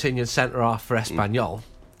 Argentinian centre-half for Espanyol,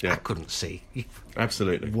 I couldn't see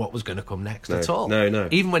absolutely what was going to come next at all. No.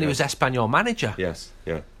 Even when he was Espanyol manager. Yes,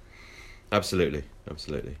 yeah. Absolutely.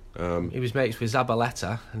 He was mates with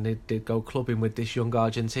Zabaleta, and they did go clubbing with this young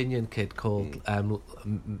Argentinian kid called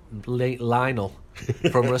Lionel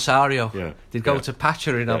from Rosario. They'd go to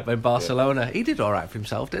Pacha in Barcelona. He did all right for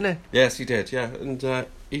himself, didn't he? Yes, he did. Yeah, and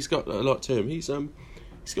he's got a lot to him. He's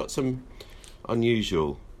got some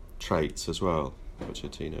unusual traits as well,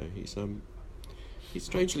 Pochettino. He's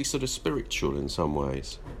strangely sort of spiritual in some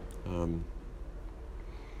ways.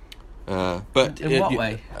 But in what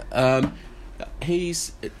way?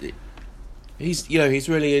 He's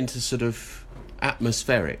really into sort of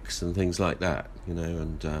atmospherics and things like that,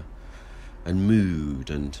 and mood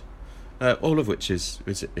and all of which is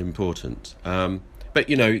important. But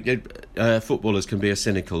footballers can be a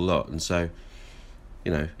cynical lot, and so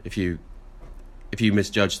if you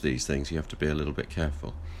misjudge these things, you have to be a little bit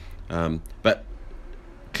careful. But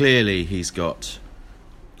clearly, he's got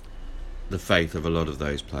the faith of a lot of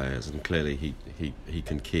those players, and clearly he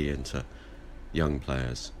can key into young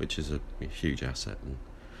players, which is a huge asset.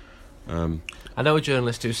 And I know a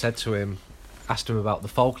journalist who said to him, asked him about the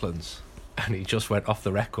Falklands, and he just went off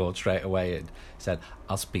the record straight away and said,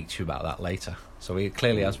 "I'll speak to you about that later." So he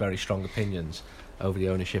clearly has very strong opinions over the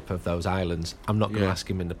ownership of those islands. I'm not going to ask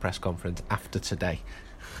him in the press conference after today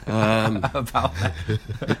about that.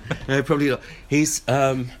 No, probably not. He's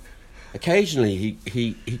occasionally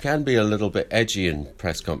he can be a little bit edgy in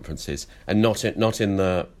press conferences, and not in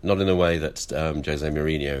the way that Jose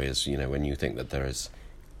Mourinho is. When you think that there is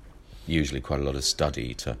usually quite a lot of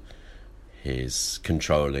study to his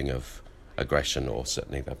controlling of aggression, or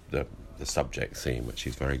certainly the subject theme, which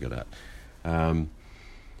he's very good at.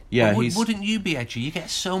 Wouldn't you be edgy? You get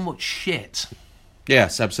so much shit.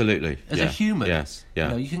 Yes, absolutely. As a human, yes,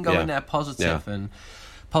 yeah. You can go in there positive, and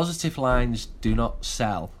positive lines do not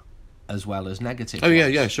sell as well as negative. Oh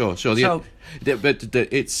ones. yeah, sure. So, but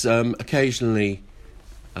it's occasionally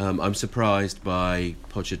I'm surprised by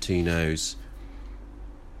Pochettino's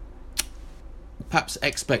perhaps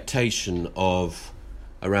expectation of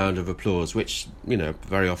a round of applause, which, you know,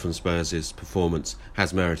 very often Spurs' performance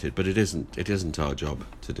has merited, but it isn't our job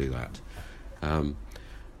to do that.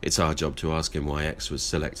 It's our job to ask him why X was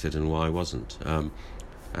selected and why wasn't.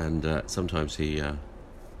 And sometimes he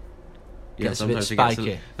gets a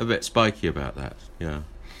bit spiky about that. Yeah.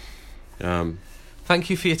 Thank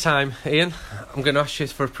you for your time, Ian. I'm going to ask you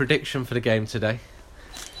for a prediction for the game today.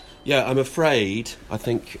 Yeah, I'm afraid. I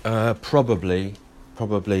think probably.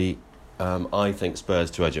 I think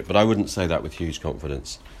Spurs to edge it, but I wouldn't say that with huge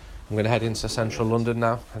confidence. I'm going to head into central London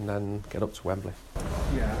now and then get up to Wembley.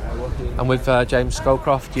 I'm with James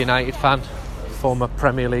Scowcroft, United fan, former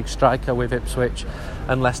Premier League striker with Ipswich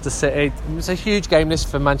and Leicester City. It's a huge game this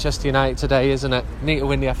for Manchester United today, isn't it? Need to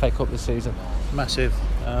win the FA Cup this season. Massive.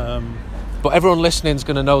 But everyone listening is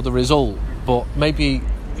going to know the result, but maybe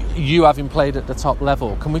you having played at the top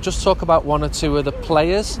level, can we just talk about one or two of the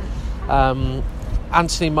players?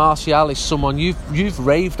 Anthony Martial is someone you've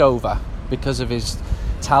raved over because of his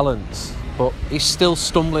talents, but he's still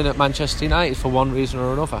stumbling at Manchester United for one reason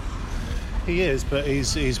or another. He is, but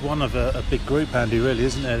he's one of a big group, Andy, really,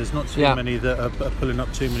 isn't there? There's not too many that are pulling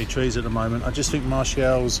up too many trees at the moment. I just think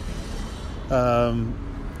Martial's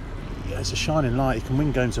it's a shining light. He can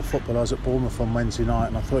win games of football. I was at Bournemouth on Wednesday night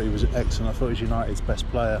and I thought he was excellent. I thought he was United's best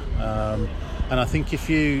player, and I think if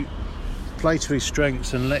you play to his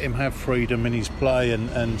strengths and let him have freedom in his play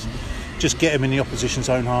and just get him in the opposition's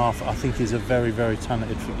own half, I think he's a very, very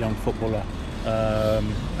talented young footballer.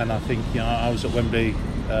 And I think, you know, I was at Wembley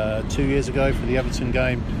 2 years ago for the Everton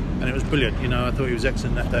game and it was brilliant. You know, I thought he was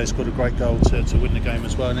excellent that day. He scored a great goal to win the game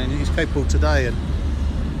as well, and he's capable today. And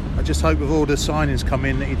I just hope with all the signings come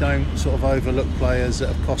in that you don't sort of overlook players that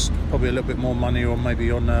have cost probably a little bit more money or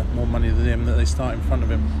maybe on more money than him, that they start in front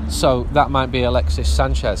of him. So that might be Alexis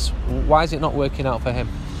Sanchez. Why is it not working out for him?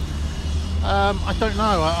 I don't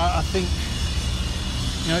know. I think,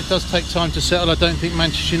 you know, it does take time to settle. I don't think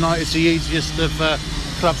Manchester United is the easiest of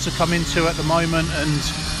clubs to come into at the moment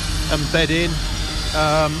and bed in.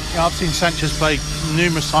 You know, I've seen Sanchez play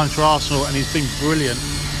numerous times for Arsenal and he's been brilliant.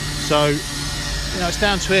 So, you know, it's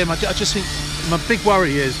down to him. I just think my big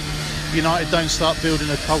worry is United don't start building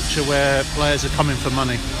a culture where players are coming for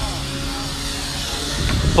money.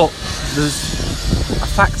 But there's a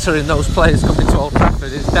factor in those players coming to Old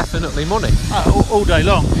Trafford is definitely money. All day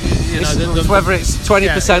long. You know, whether it's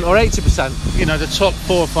 20% or 80%. You know, the top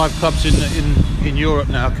 4 or 5 clubs in Europe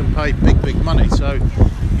now can pay big money. So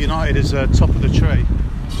United is top of the tree.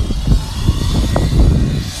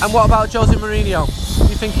 And what about Jose Mourinho? Do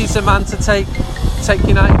you think he's the man to take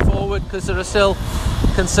United forward? Because there are still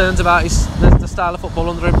concerns about the style of football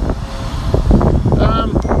under him.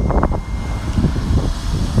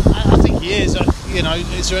 I think he is. You know,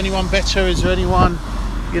 is there anyone better? Is there anyone?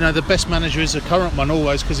 You know, the best manager is the current one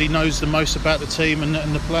always, because he knows the most about the team and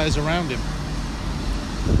the players around him.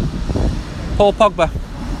 Paul Pogba.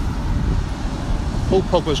 Paul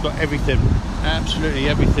Pogba's got everything, absolutely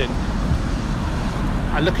everything.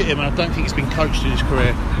 I look at him and I don't think he's been coached in his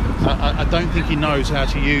career. I don't think he knows how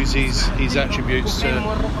to use his attributes in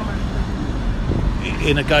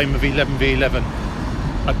a game of 11v11.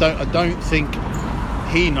 I don't think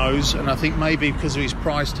he knows, and I think maybe because of his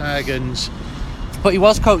price tag and... But he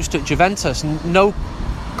was coached at Juventus. No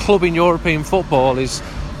club in European football is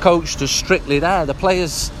coached as strictly there. The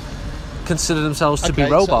players consider themselves to be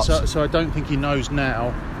robots. So I don't think he knows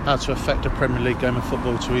now how to affect a Premier League game of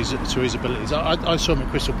football to his abilities. I saw him at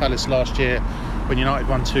Crystal Palace last year when United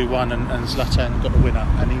won 2-1 and Zlatan got the winner,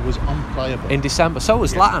 and he was unplayable. In December, so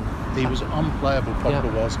was Zlatan. He was unplayable,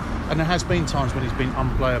 Pogba was. And there has been times when he's been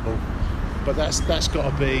unplayable. But that's got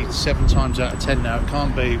to be 7 times out of 10 now. It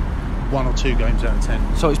can't be 1 or 2 games out of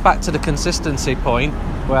 10. So it's back to the consistency point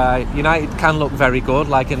where United can look very good,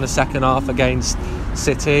 like in the second half against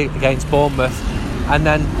City, against Bournemouth, and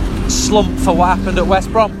then slump for what happened at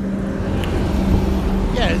West Brom.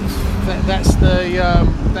 Yeah, that's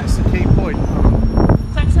the key point.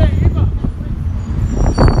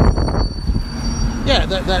 Yeah,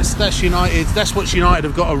 that's United. That's what United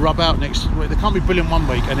have got to rub out next week. They can't be brilliant one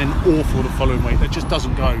week and then awful the following week. That just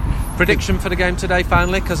doesn't go. Prediction for the game today,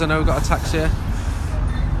 finally, because I know we've got a tax here.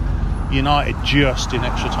 United just in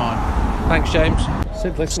extra time. Thanks, James.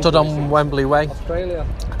 Stood on Wembley Way,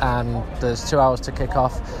 and there's 2 hours to kick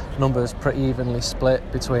off. Numbers pretty evenly split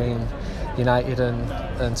between United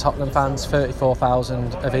and Tottenham fans,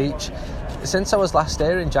 34,000 of each. Since I was last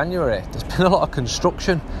here in January, there's been a lot of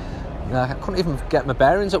construction. I couldn't even get my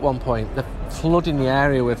bearings at one point. They're flooding the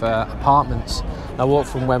area with apartments. I walk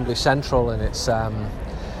from Wembley Central, and it's an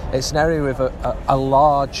area with a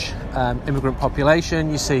large immigrant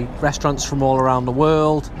population. You see restaurants from all around the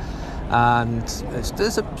world. and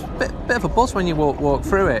there's a bit of a buzz when you walk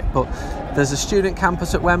through it. But there's a student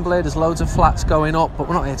campus at Wembley, there's loads of flats going up, but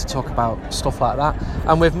we're not here to talk about stuff like that.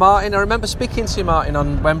 And with Martin, I remember speaking to you, Martin,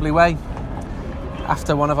 on Wembley Way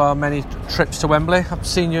after one of our many trips to Wembley. I've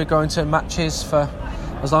seen you going to matches for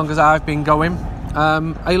as long as I've been going.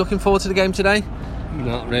 Are you looking forward to the game today?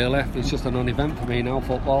 Not really. It's just a non-event for me now,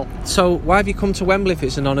 football. So why have you come to Wembley if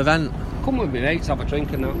it's a non-event? Come with me mates, have a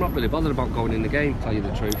drink, and I'm not really bothered about going in the game, to tell you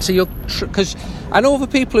the truth. So because I know other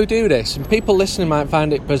people who do this, and people listening might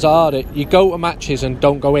find it bizarre that you go to matches and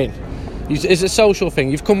don't go in. It's a social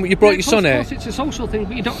thing. You brought your son here. Of course, it's a social thing,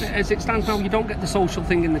 but you don't. As it stands now, you don't get the social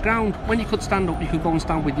thing in the ground. When you could stand up, you could go and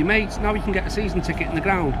stand with your mates. Now you can get a season ticket in the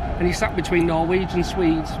ground, and you sat between Norwegians,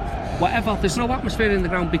 Swedes, whatever. There's no atmosphere in the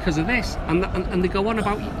ground because of this, and they go on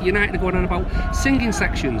about United, going on about singing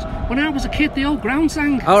sections. When I was a kid, the old ground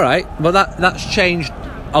sang. All right, well that's changed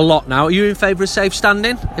a lot now. Are you in favour of safe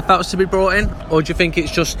standing if that was to be brought in, or do you think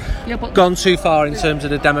it's just gone too far in terms of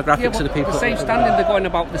the demographics of the people? The safe standing, they're going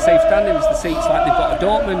about the safe standing is the seats like they've got at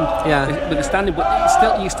Dortmund with the standing, but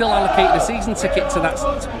you're still allocated a season ticket to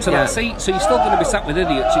that seat, so you're still going to be sat with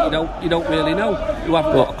idiots that you don't really know, who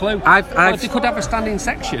haven't got a clue. If they could have a standing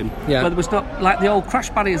section where there was not like the old crash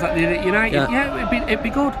barriers that they did at United, it'd be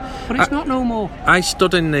good, but it's not no more. I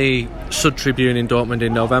stood in the Sud Tribune in Dortmund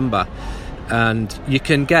in November, and you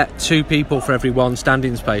can get 2 people for every 1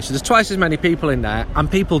 standing space. So there's twice as many people in there,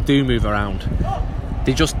 and people do move around.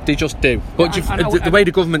 They just do. But the way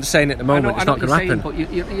the government's saying it at the moment, it's not going to happen. But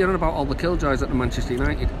you're on about all the killjoys at the Manchester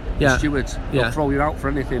United. Yeah. The stewards. They'll throw you out for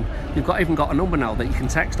anything. You've even got a number now that you can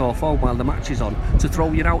text or phone while the match is on to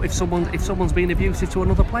throw you out if someone's been abusive to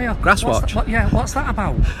another player. Grasswatch. What's that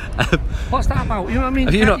about? What's that about? You know what I mean?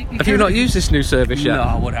 Have you not used this new service yet? No,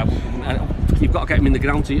 I would. You've got to get them in the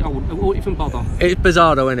ground I won't even bother. It's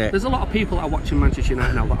bizarre though, isn't it? There's a lot of people that are watching Manchester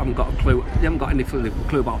United now that haven't got a clue. They haven't got any clue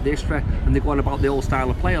about the history, and they're going about the old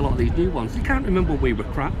style of play. A lot of these new ones, you can't remember we were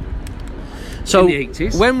crap. So in the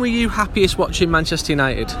 80s. When were you happiest watching Manchester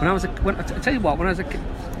United? When I was a kid,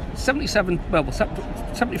 77,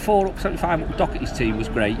 74 up, 75 up, Doherty's team was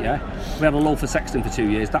great, yeah. We had a low for Sexton for 2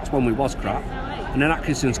 years, that's when we was crap. And then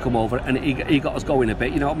Atkinson's come over and he got us going a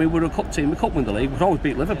bit, you know what I mean? We were a cup team, we couldn't win the league, we could always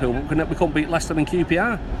beat Liverpool, but we couldn't beat Leicester and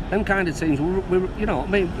QPR. Them kind of teams, we were, you know what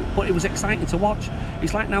I mean? But it was exciting to watch.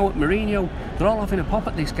 It's like now at Mourinho, they're all having a pop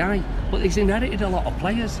at this guy, but he's inherited a lot of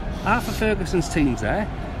players. Half of Ferguson's team's there,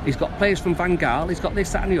 he's got players from Van Gaal, he's got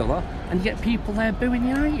this, that and the other, and you get people there booing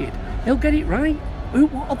United. He'll get it right.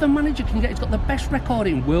 What other manager can get? He's got the best record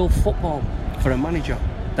in world football for a manager.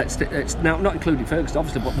 That's now not including Ferguson,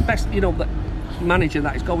 obviously, but the best, you know, the manager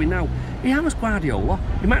that is going now. He has Guardiola.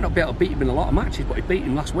 He might not be able to beat him in a lot of matches, but he beat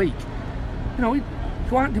him last week. You know,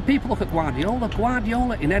 people look at Guardiola.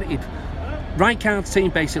 Guardiola inherited Rijkaard's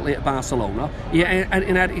team basically at Barcelona. He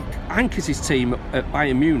inherited Hankes' team at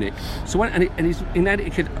Bayern Munich. So and he's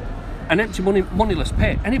inherited an empty moneyless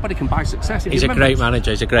pit. Anybody can buy success. He's a great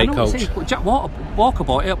manager, he's a great coach. Jack Walker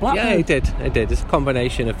bought it at Blackburn. Yeah, he did. It's a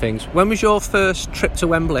combination of things. When was your first trip to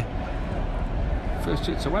Wembley? First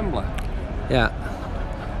trip to Wembley? Yeah.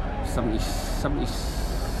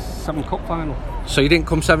 77 cup final. So you didn't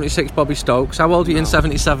come 76 Bobby Stokes. How old are you in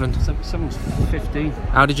 77? 15.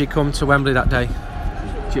 How did you come to Wembley that day?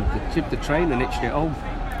 Jibbed the train and itched it home.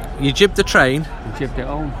 You jibbed the train? And jibbed it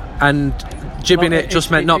home. And jibbing it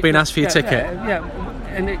just meant not being asked for your ticket? Yeah,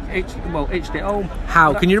 and it itched it home.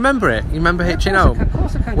 How? Can you remember it? You remember hitching home? Of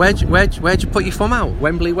course I can. Where'd you put your thumb out?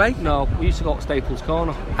 Wembley Way? No, we used to go to Staples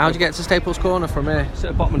Corner. How'd you get to Staples Corner from here? It's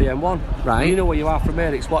at the bottom of the M1. Right. You know where you are from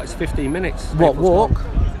here, it's 15 minutes. What, walk?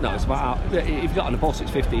 No, it's about, if you got on a bus, it's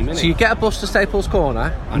 15 minutes. So you get a bus to Staples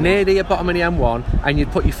Corner, near the bottom of the M1, and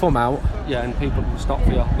you'd put your thumb out? Yeah, and people would stop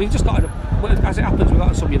for you. We just got, as it happens, we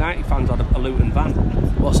got some United fans had a Luton van.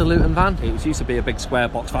 What's a Luton van? It used to be a big square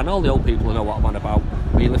box van. All the old people know what I'm on about.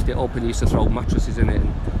 We lift it up and used to throw mattresses in it,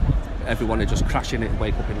 and everyone would just crash in it and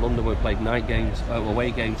wake up in London. We played away games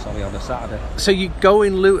on a Saturday. So you go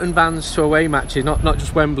in Luton vans to away matches, not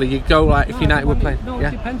just Wembley. You go like if United were playing. No, it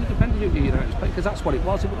depended who United played, because that's what it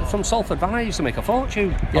was. From Salford Van, I used to make a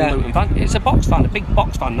fortune on Luton van. It's a box van, a big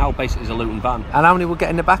box van now. Basically, is a Luton van. And how many would get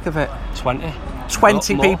in the back of it? 20.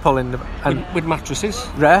 20 people in the with mattresses.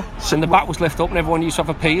 Rare. And the back was lifted up, and everyone used to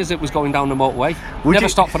have a pee as it was going down the motorway. Never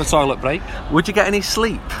stopped for the toilet break. Would you get any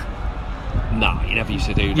sleep? No, you never used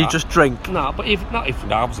to do that. You just drink? No, but if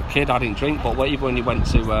I was a kid, I didn't drink. But even when you went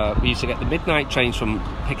to, we used to get the midnight trains from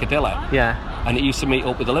Piccadilly. Yeah. And it used to meet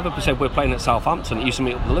up with the Liverpool. So we're playing at Southampton. It used to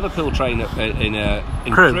meet up with the Liverpool train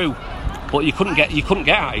in Crewe. Crewe. but you couldn't get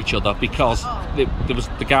at each other because there was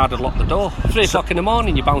the guard had locked the door. 3 o'clock in the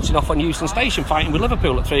morning, you're bouncing off on Euston Station fighting with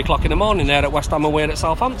Liverpool at 3 o'clock in the morning there at West Ham away at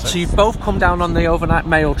Southampton. So you've both come down on the overnight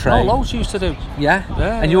mail train? Oh, loads used to do. Yeah?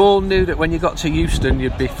 And you all knew that when you got to Euston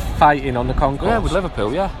you'd be fighting on the concourse? Yeah, with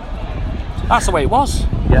Liverpool, yeah. That's the way it was.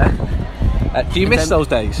 Yeah. Do you miss those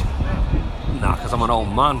days? Nah, because I'm an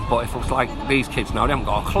old man, but if it was like these kids now, they haven't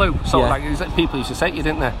got a clue. So like people used to say to you,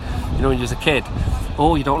 didn't they? You know, when you was a kid,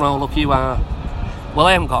 oh, you don't know how lucky you are. Well,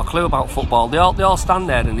 they haven't got a clue about football. They all stand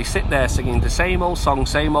there and they sit there singing the same old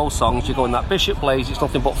songs. You go in that Bishop Blaze, it's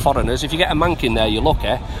nothing but foreigners. If you get a mank in there, you're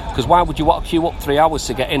lucky, because why would you want to queue up 3 hours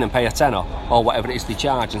to get in and pay a tenner or whatever it is they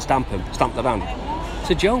charge and stamp the van?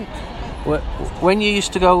 It's a joke. When you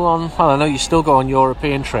used to go on, well, I know you still go on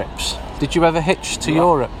European trips, did you ever hitch to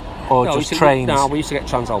Europe? Or no, just trains? No, we used to get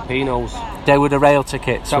Transalpinos. They were the rail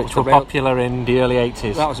tickets, which were popular in the early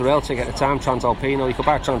 80s. That was a rail ticket at the time, Transalpino. You could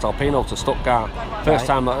buy a Transalpino to Stuttgart.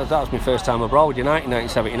 That was my first time abroad, United,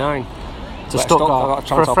 1979. To Stuttgart,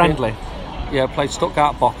 for a friendly? Yeah, I played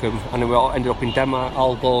Stuttgart, Bochum, and then we all ended up in Denmark,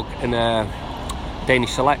 Aalborg, and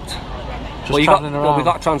Danish Select. We got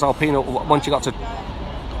Transalpino. Once you got to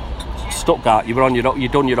Stuttgart, you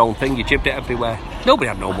done your own thing, you jibbed it everywhere. Nobody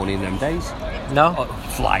had no money in them days. No?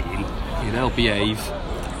 Flying, behave.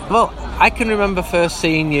 Well, I can remember first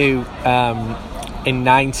seeing you in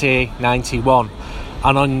 90, 91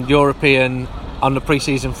 and on the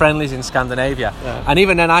pre-season friendlies in Scandinavia. Yeah. And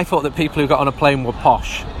even then I thought that people who got on a plane were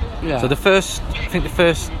posh. Yeah. So the first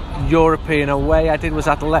European away I did was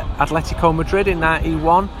Atletico Madrid in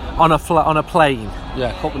 91 on a plane.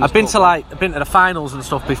 Yeah, I've been to the finals and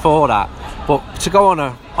stuff before that, but to go on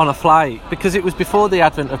a flight, because it was before the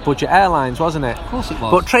advent of budget airlines, wasn't it? Of course it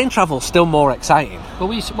was. But train travel's still more exciting.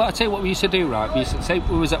 Well, I tell you what we used to do, right? We used to say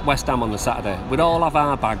we was at West Ham on the Saturday. We'd all have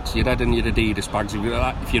our bags, your Ed and your Adidas bags.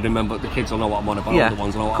 If you remember, the kids will know what I'm on about. Yeah, the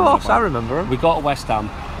ones know what of course, I'm on about. I remember them. We got to West Ham,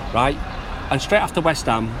 right? And straight after West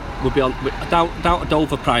Ham, we'd be on down to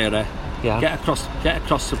Dover Priory. Yeah. Get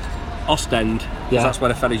across to Ostend, because that's where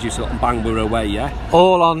the ferries used to bang we were away. Yeah.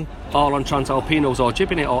 All on Transalpinos or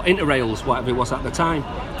jibbing it or Interrails, whatever it was at the time.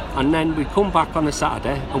 And then we'd come back on the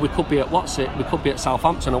Saturday and we could be at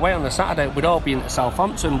Southampton away on the Saturday. We'd all be in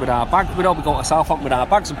Southampton with our bags. We'd all be going to Southampton with our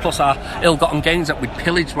bags, and plus our ill-gotten gains that we'd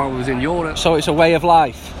pillaged while we was in Europe. So it's a way of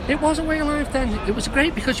life. It was a way of life then. It was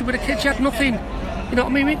great because you were a kid, you had nothing. You know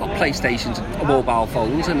what I mean? We got PlayStations and mobile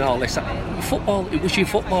phones and all this. Football, it was your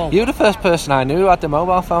football. You were the first person I knew who had the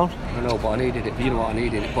mobile phone. I know, but I needed it. But you know what, I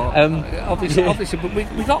needed it. But obviously, but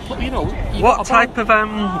we got, what type of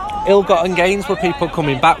ill-gotten gains were people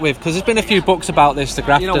coming back with? Because there's been a few books about this, the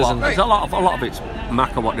grafters. You know what? And there's a lot of it's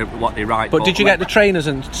macker what they write. But did you get the trainers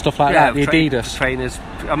and stuff like that? The Adidas trainers.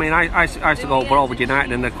 I mean, I used to go abroad with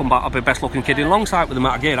United, and they'd come back. I'd be the best looking kid in Longsight with the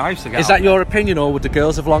amount of gear I used to get. Is that your opinion, or would the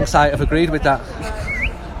girls of Longsight have agreed with that?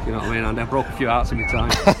 You know what I mean? And I broke a few hearts in my time.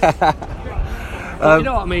 You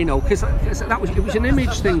know what I mean, though, because it was an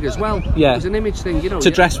image thing as well. Yeah. It was an image thing, you know.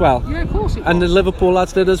 To dress well. Yeah, of course it was. And the Liverpool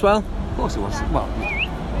lads did as well. Of course it was. Well,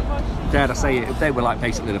 dare I say it? They were like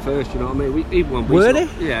basically the first. You know what I mean? Even when were they?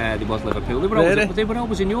 Yeah, they was Liverpool. They were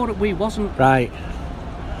always in Europe. We wasn't. Right.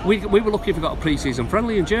 We were lucky if we got a pre-season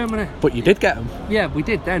friendly in Germany. But you did get them. Yeah, we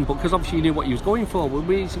did then, but because obviously you knew what you was going for.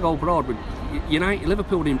 We used to go abroad with United,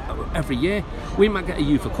 Liverpool every year. We might get a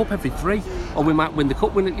UEFA Cup every 3, or we might win the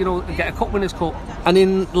cup, get a Cup Winners' Cup. And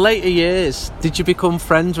in later years, did you become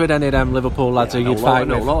friends with any of them Liverpool lads who you'd fight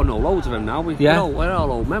with? No, loads of them now. We're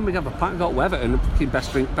all old men. We have a pack, got Everton,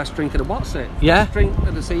 best drink of the what's it? Yeah. Best drink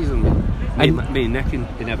of the season. Me and Nick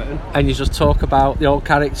in Everton. And you just talk about the old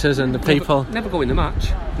characters and the people. Never go in the match.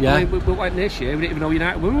 Yeah. I mean, we went this year. We didn't even know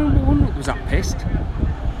United. We was that pissed.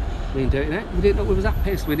 We didn't know we was that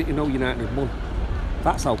pissed. We didn't know United had won.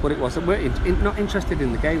 That's how good it was. We're not interested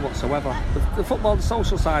in the game whatsoever. The football, the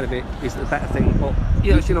social side of it is the better thing. But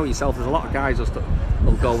as you know yourself, there's a lot of guys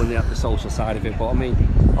who'll go when they have the social side of it. But I mean,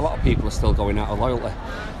 a lot of people are still going out of loyalty.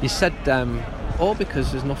 You said, or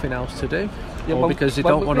because there's nothing else to do. Or because they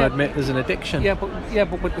don't want to admit there's an addiction. Yeah, but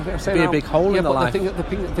it'd be a big hole in the life. The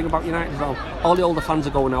thing about United is all the older fans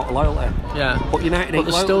are going out of loyalty. Yeah, but United ain't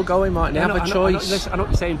they're still going, Martin. They have a choice. I know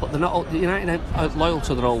what you're saying, but they're not. United ain't loyal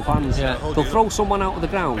to their old fans. Yeah. They'll throw someone out of the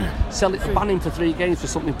ground, ban him for 3 games for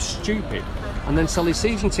something stupid, and then sell his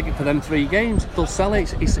season ticket for them 3 games. They'll sell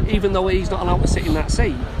it, even though he's not allowed to sit in that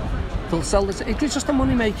seat. They'll sell it. It's just a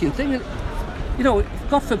money-making thing. You know,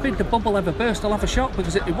 God forbid the bubble ever burst, I'll have a shock,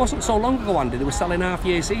 because it wasn't so long ago, Andy, they were selling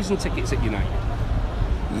half-year season tickets at United.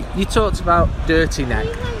 You talked about Dirty Neck.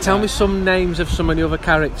 Tell me some names of some of the other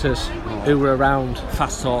characters. Oh, who were around?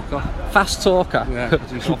 Fast talker. Fast talker? Yeah,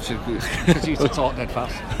 because he used to talk dead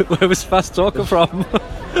fast. Where was Fast Talker from?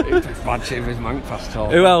 Bad with Mank, Fast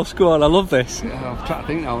Talker. Who else? Go on, I love this. Yeah, I'm trying to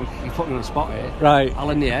think now. You put me on the spot here. Right.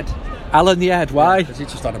 Alan the Head. Alan the Head, why? Because he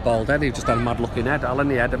just had a bald head, he just had a mad looking head. Alan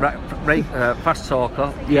the Head, Fast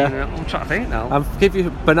Talker. Yeah. I'm trying to think now. I'll give you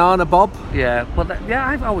Banana Bob. Yeah, but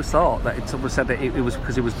I've always thought that someone said that it was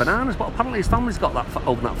because he was bananas, but apparently his family's got that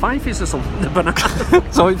open at Fifes or something. The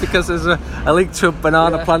banana. So because there's a link to a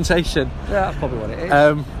banana plantation. Yeah, that's probably what it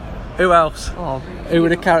is. Who else? Who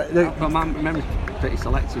would have carried? My memory's pretty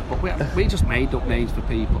selective, but we just made up names for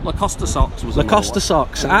people. Lacoste Socks was Lacoste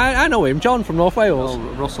Socks. I know him, John from North Wales.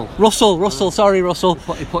 Russell. Sorry, Russell.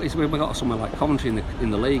 He put his. We got somewhere like Coventry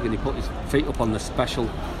in the league, and he put his feet up on the special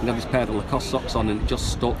and had his pair of Lacoste socks on, and it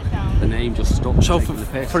just stuck. The name just stuck. So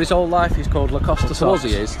for his whole life, he's called Lacoste Socks. Towards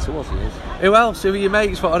he is. Who else? Who are your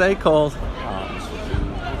mates? What are they called?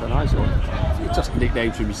 I don't know. It's just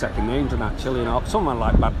nicknames with your second names and that. Chilling up. Someone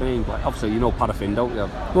like bad names. Like obviously you know Paraffin, don't you?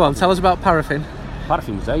 Go on, tell us about Paraffin.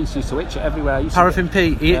 Paraffin was ace. He used to itch it everywhere. Paraffin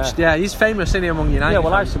Pete. He's famous, isn't he, among United? Yeah,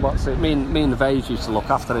 well, I used to watch it. Me and the Vage used to look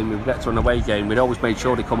after him. We'd get to an away game. We'd always made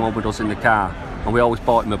sure he'd come home with us in the car, and we always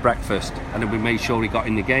bought him a breakfast, and then we made sure he got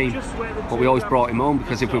in the game. But we always brought him home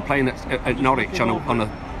because if we were playing at Norwich on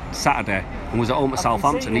a Saturday and was at home at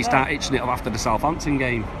Southampton, he started itching it up after the Southampton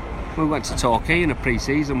game. We went to Torquay in a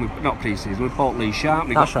pre-season. We bought Lee Sharp, and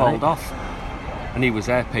he got called off. And he was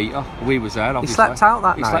there, Peter. We was there, obviously. He slept out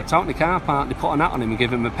that night? He slept out in the car park. They put an hat on him and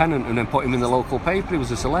gave him a pennant and then put him in the local paper. He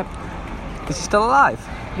was a celeb. Is he still alive?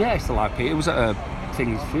 Yeah, he's still alive, Peter. He was at a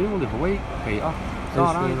thing's funeral the other week, Peter.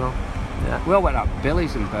 Funeral. Yeah. We all went at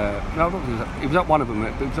Billy's in he was at one of them.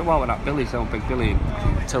 He was at Billy's, Big Billy in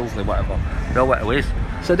Tilsley, whatever. We all went to his.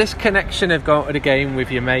 So this connection of going to the game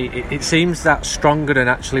with your mate, it seems that stronger than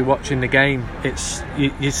actually watching the game. It's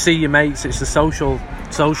you see your mates. It's a social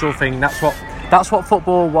thing. That's what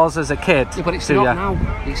football was as a kid. Yeah, but it's not now.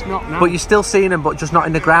 It's not now. But you're still seeing them, but just not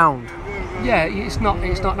in the ground. Yeah, it's not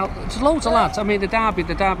now. There's loads of lads. I mean, the derby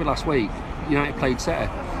last week, United played City.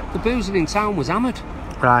 The boozing in town was hammered.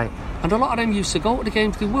 Right. And a lot of them used to go to the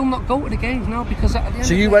games. They will not go to the games now because at the end.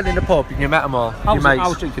 So you went in the pub and you met them all. I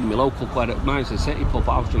was drinking in my local pub at Manchester City pub,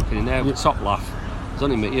 but I was drinking in there with top laugh. There's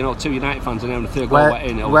only two United fans in there and the third goal went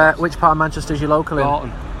in. Which part of Manchester is your local in?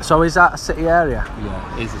 Gorton. So is that a city area?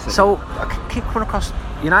 Yeah, it is a city. So I keep coming across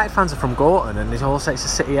United fans are from Gorton, and they all say it's a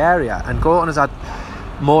city area, and Gorton has had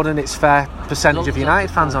more than its fair percentage of United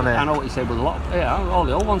fans on it. I know what you say, but all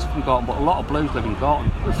the old ones are from Gorton, but a lot of Blues live in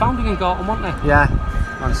Gorton. They were founded in Gorton, weren't they? Yeah.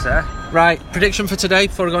 And sir. Right, prediction for today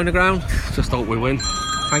before we go on the ground? Just hope we win.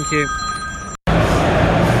 Thank you.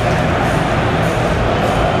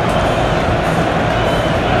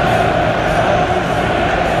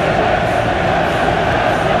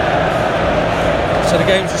 So the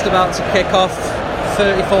game's just about to kick off.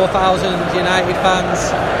 34,000 United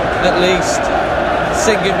fans at least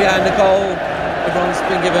singing behind the goal. Everyone's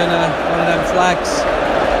been given one of them flags.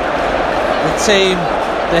 The team,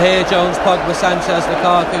 De Gea, Jones, Pogba, Sanchez,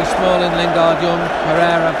 Lukaku, Smalling, Lingard, Young,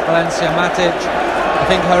 Herrera, Valencia, Matic. I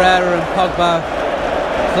think Herrera and Pogba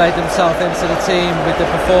played themselves into the team with the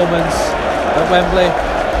performance at Wembley.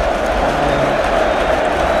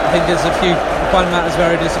 I think there's a few. Juan Mata's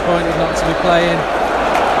very disappointed not to be playing.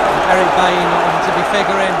 Eric Bailly not having to be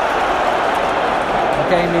figuring. The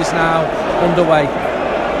game is now underway.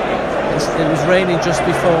 It was raining just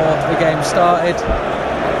before the game started,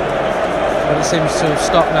 but it seems to have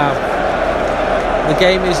stopped now. The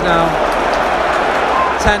game is now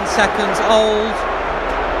 10 seconds old.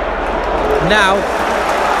 Now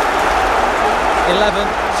 11.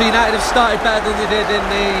 So United have started better than they did in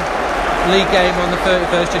the league game on the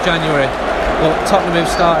 31st of January. But Tottenham have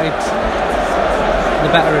started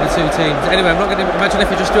the better of the two teams. Anyway, I'm not going to imagine if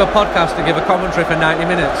we just do a podcast and give a commentary for 90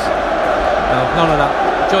 minutes. No, none of that.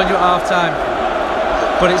 Join you at half time.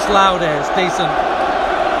 But it's loud here, it's decent.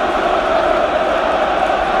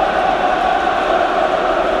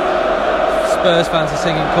 Spurs fans are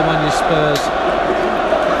singing "Come on you Spurs."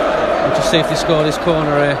 We'll just see if they score this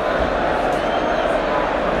corner here.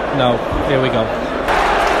 No, here we go.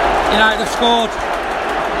 United have scored.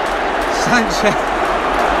 Sanchez,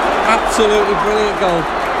 absolutely brilliant goal.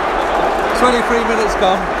 23 minutes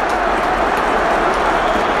gone.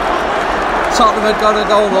 Tottenham had got a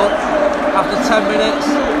goal up after 10 minutes.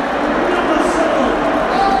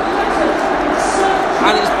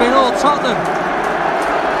 And it's been all Tottenham.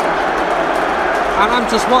 And I'm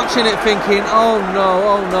just watching it thinking, oh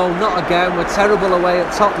no, not again. We're terrible away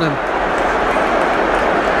at Tottenham.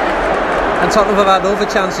 And Tottenham have had other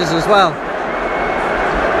chances as well.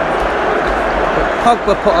 But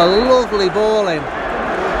Pogba put a lovely ball in,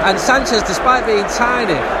 and Sanchez, despite being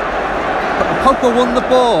tiny, Pogba won the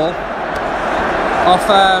ball off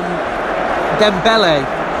Dembele,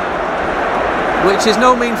 which is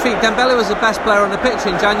no mean feat. Dembele was the best player on the pitch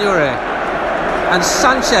in January, and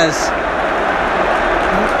Sanchez,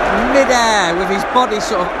 mid-air with his body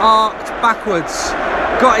sort of arced backwards,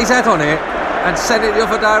 got his head on it and sent it the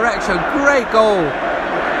other direction. Great goal.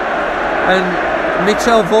 And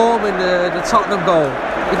Michel Vorm in the Tottenham goal,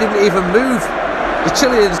 he didn't even move. The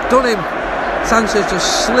Chileans done him. Sanchez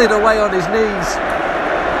just slid away on his knees,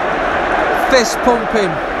 fist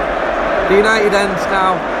pumping. The United end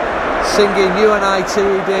now singing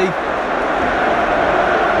UNITED.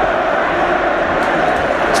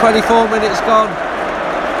 24 minutes gone.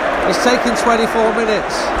 It's taken 24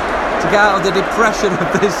 minutes to get out of the depression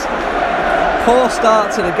of this poor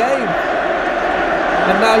start to the game.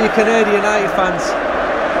 And now you can hear the United fans.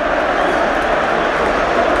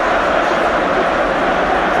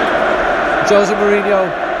 Jose Mourinho,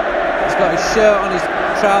 he's got his shirt on, his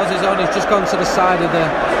trousers on, he's just gone to the side of the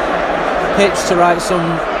pitch to write some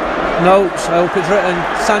notes. I hope it's written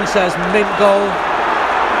Sanchez mint goal.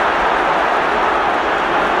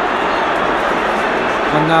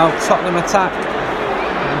 And now Tottenham attack.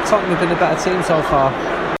 And Tottenham have been the better team so far.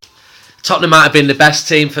 Tottenham might have been the best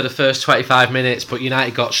team for the first 25 minutes, but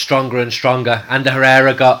United got stronger and stronger. Ander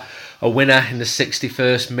Herrera got a winner in the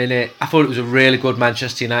 61st minute. I thought it was a really good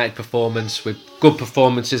Manchester United performance with good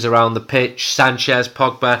performances around the pitch. Sanchez,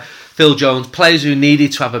 Pogba, Phil Jones, players who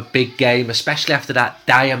needed to have a big game, especially after that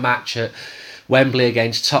dire match at Wembley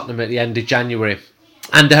against Tottenham at the end of January.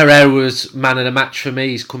 Ander Herrera was man of the match for me.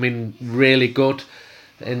 He's come in really good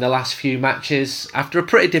in the last few matches after a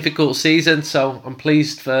pretty difficult season, so I'm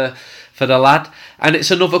pleased for the lad. And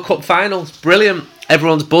it's another cup final. It's brilliant.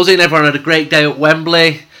 Everyone's buzzing. Everyone had a great day at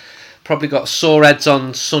Wembley. Probably got sore heads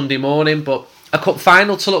on Sunday morning, but a cup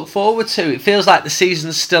final to look forward to. It feels like the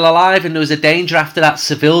season's still alive, and there was a danger after that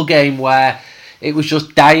Seville game where it was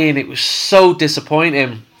just dying. It was so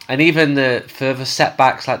disappointing, and even the further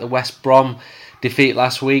setbacks like the West Brom defeat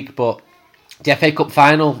last week. But the FA Cup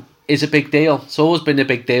final is a big deal. It's always been a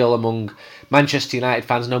big deal among Manchester United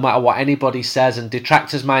fans, no matter what anybody says. And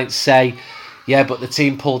detractors might say, yeah, but the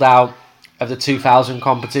team pulled out of the 2000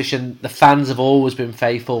 competition. The fans have always been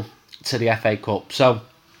faithful to the FA Cup. So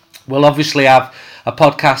we'll obviously have a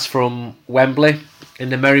podcast from Wembley in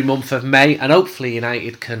the merry month of May, and hopefully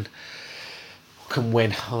United can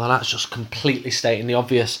win. Although that's just completely stating the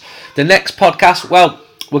obvious. The next podcast, well,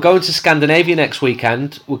 we're going to Scandinavia next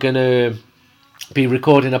weekend. We're going to be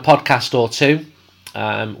recording a podcast or two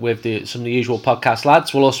with some of the usual podcast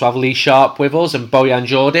lads. We'll also have Lee Sharp with us and Bojan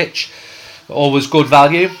Djordjic. Always good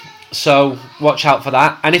value, so watch out for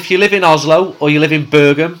that. And if you live in Oslo or you live in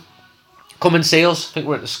Bergen, come and see us. I think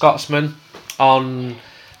we're at the Scotsman on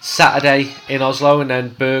Saturday in Oslo, and then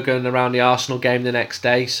Bergen around the Arsenal game the next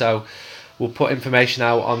day. So we'll put information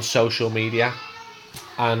out on social media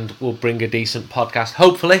and we'll bring a decent podcast,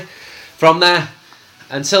 hopefully, from there.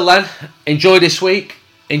 Until then, enjoy this week.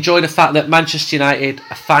 Enjoy the fact that Manchester United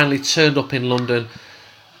have finally turned up in London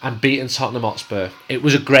and beaten Tottenham Hotspur. It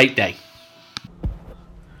was a great day.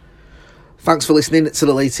 Thanks for listening to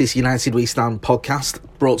the latest United We Stand podcast,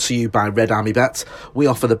 brought to you by Red Army Bet. We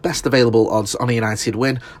offer the best available odds on a United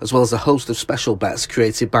win, as well as a host of special bets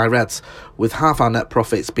created by Reds. With half our net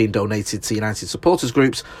profits being donated to United supporters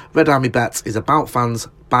groups, Red Army Bet is about fans,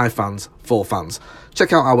 by fans, for fans.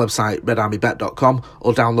 Check out our website, redarmybet.com,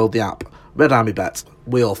 or download the app. Red Army Bet,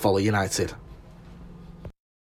 we all follow United.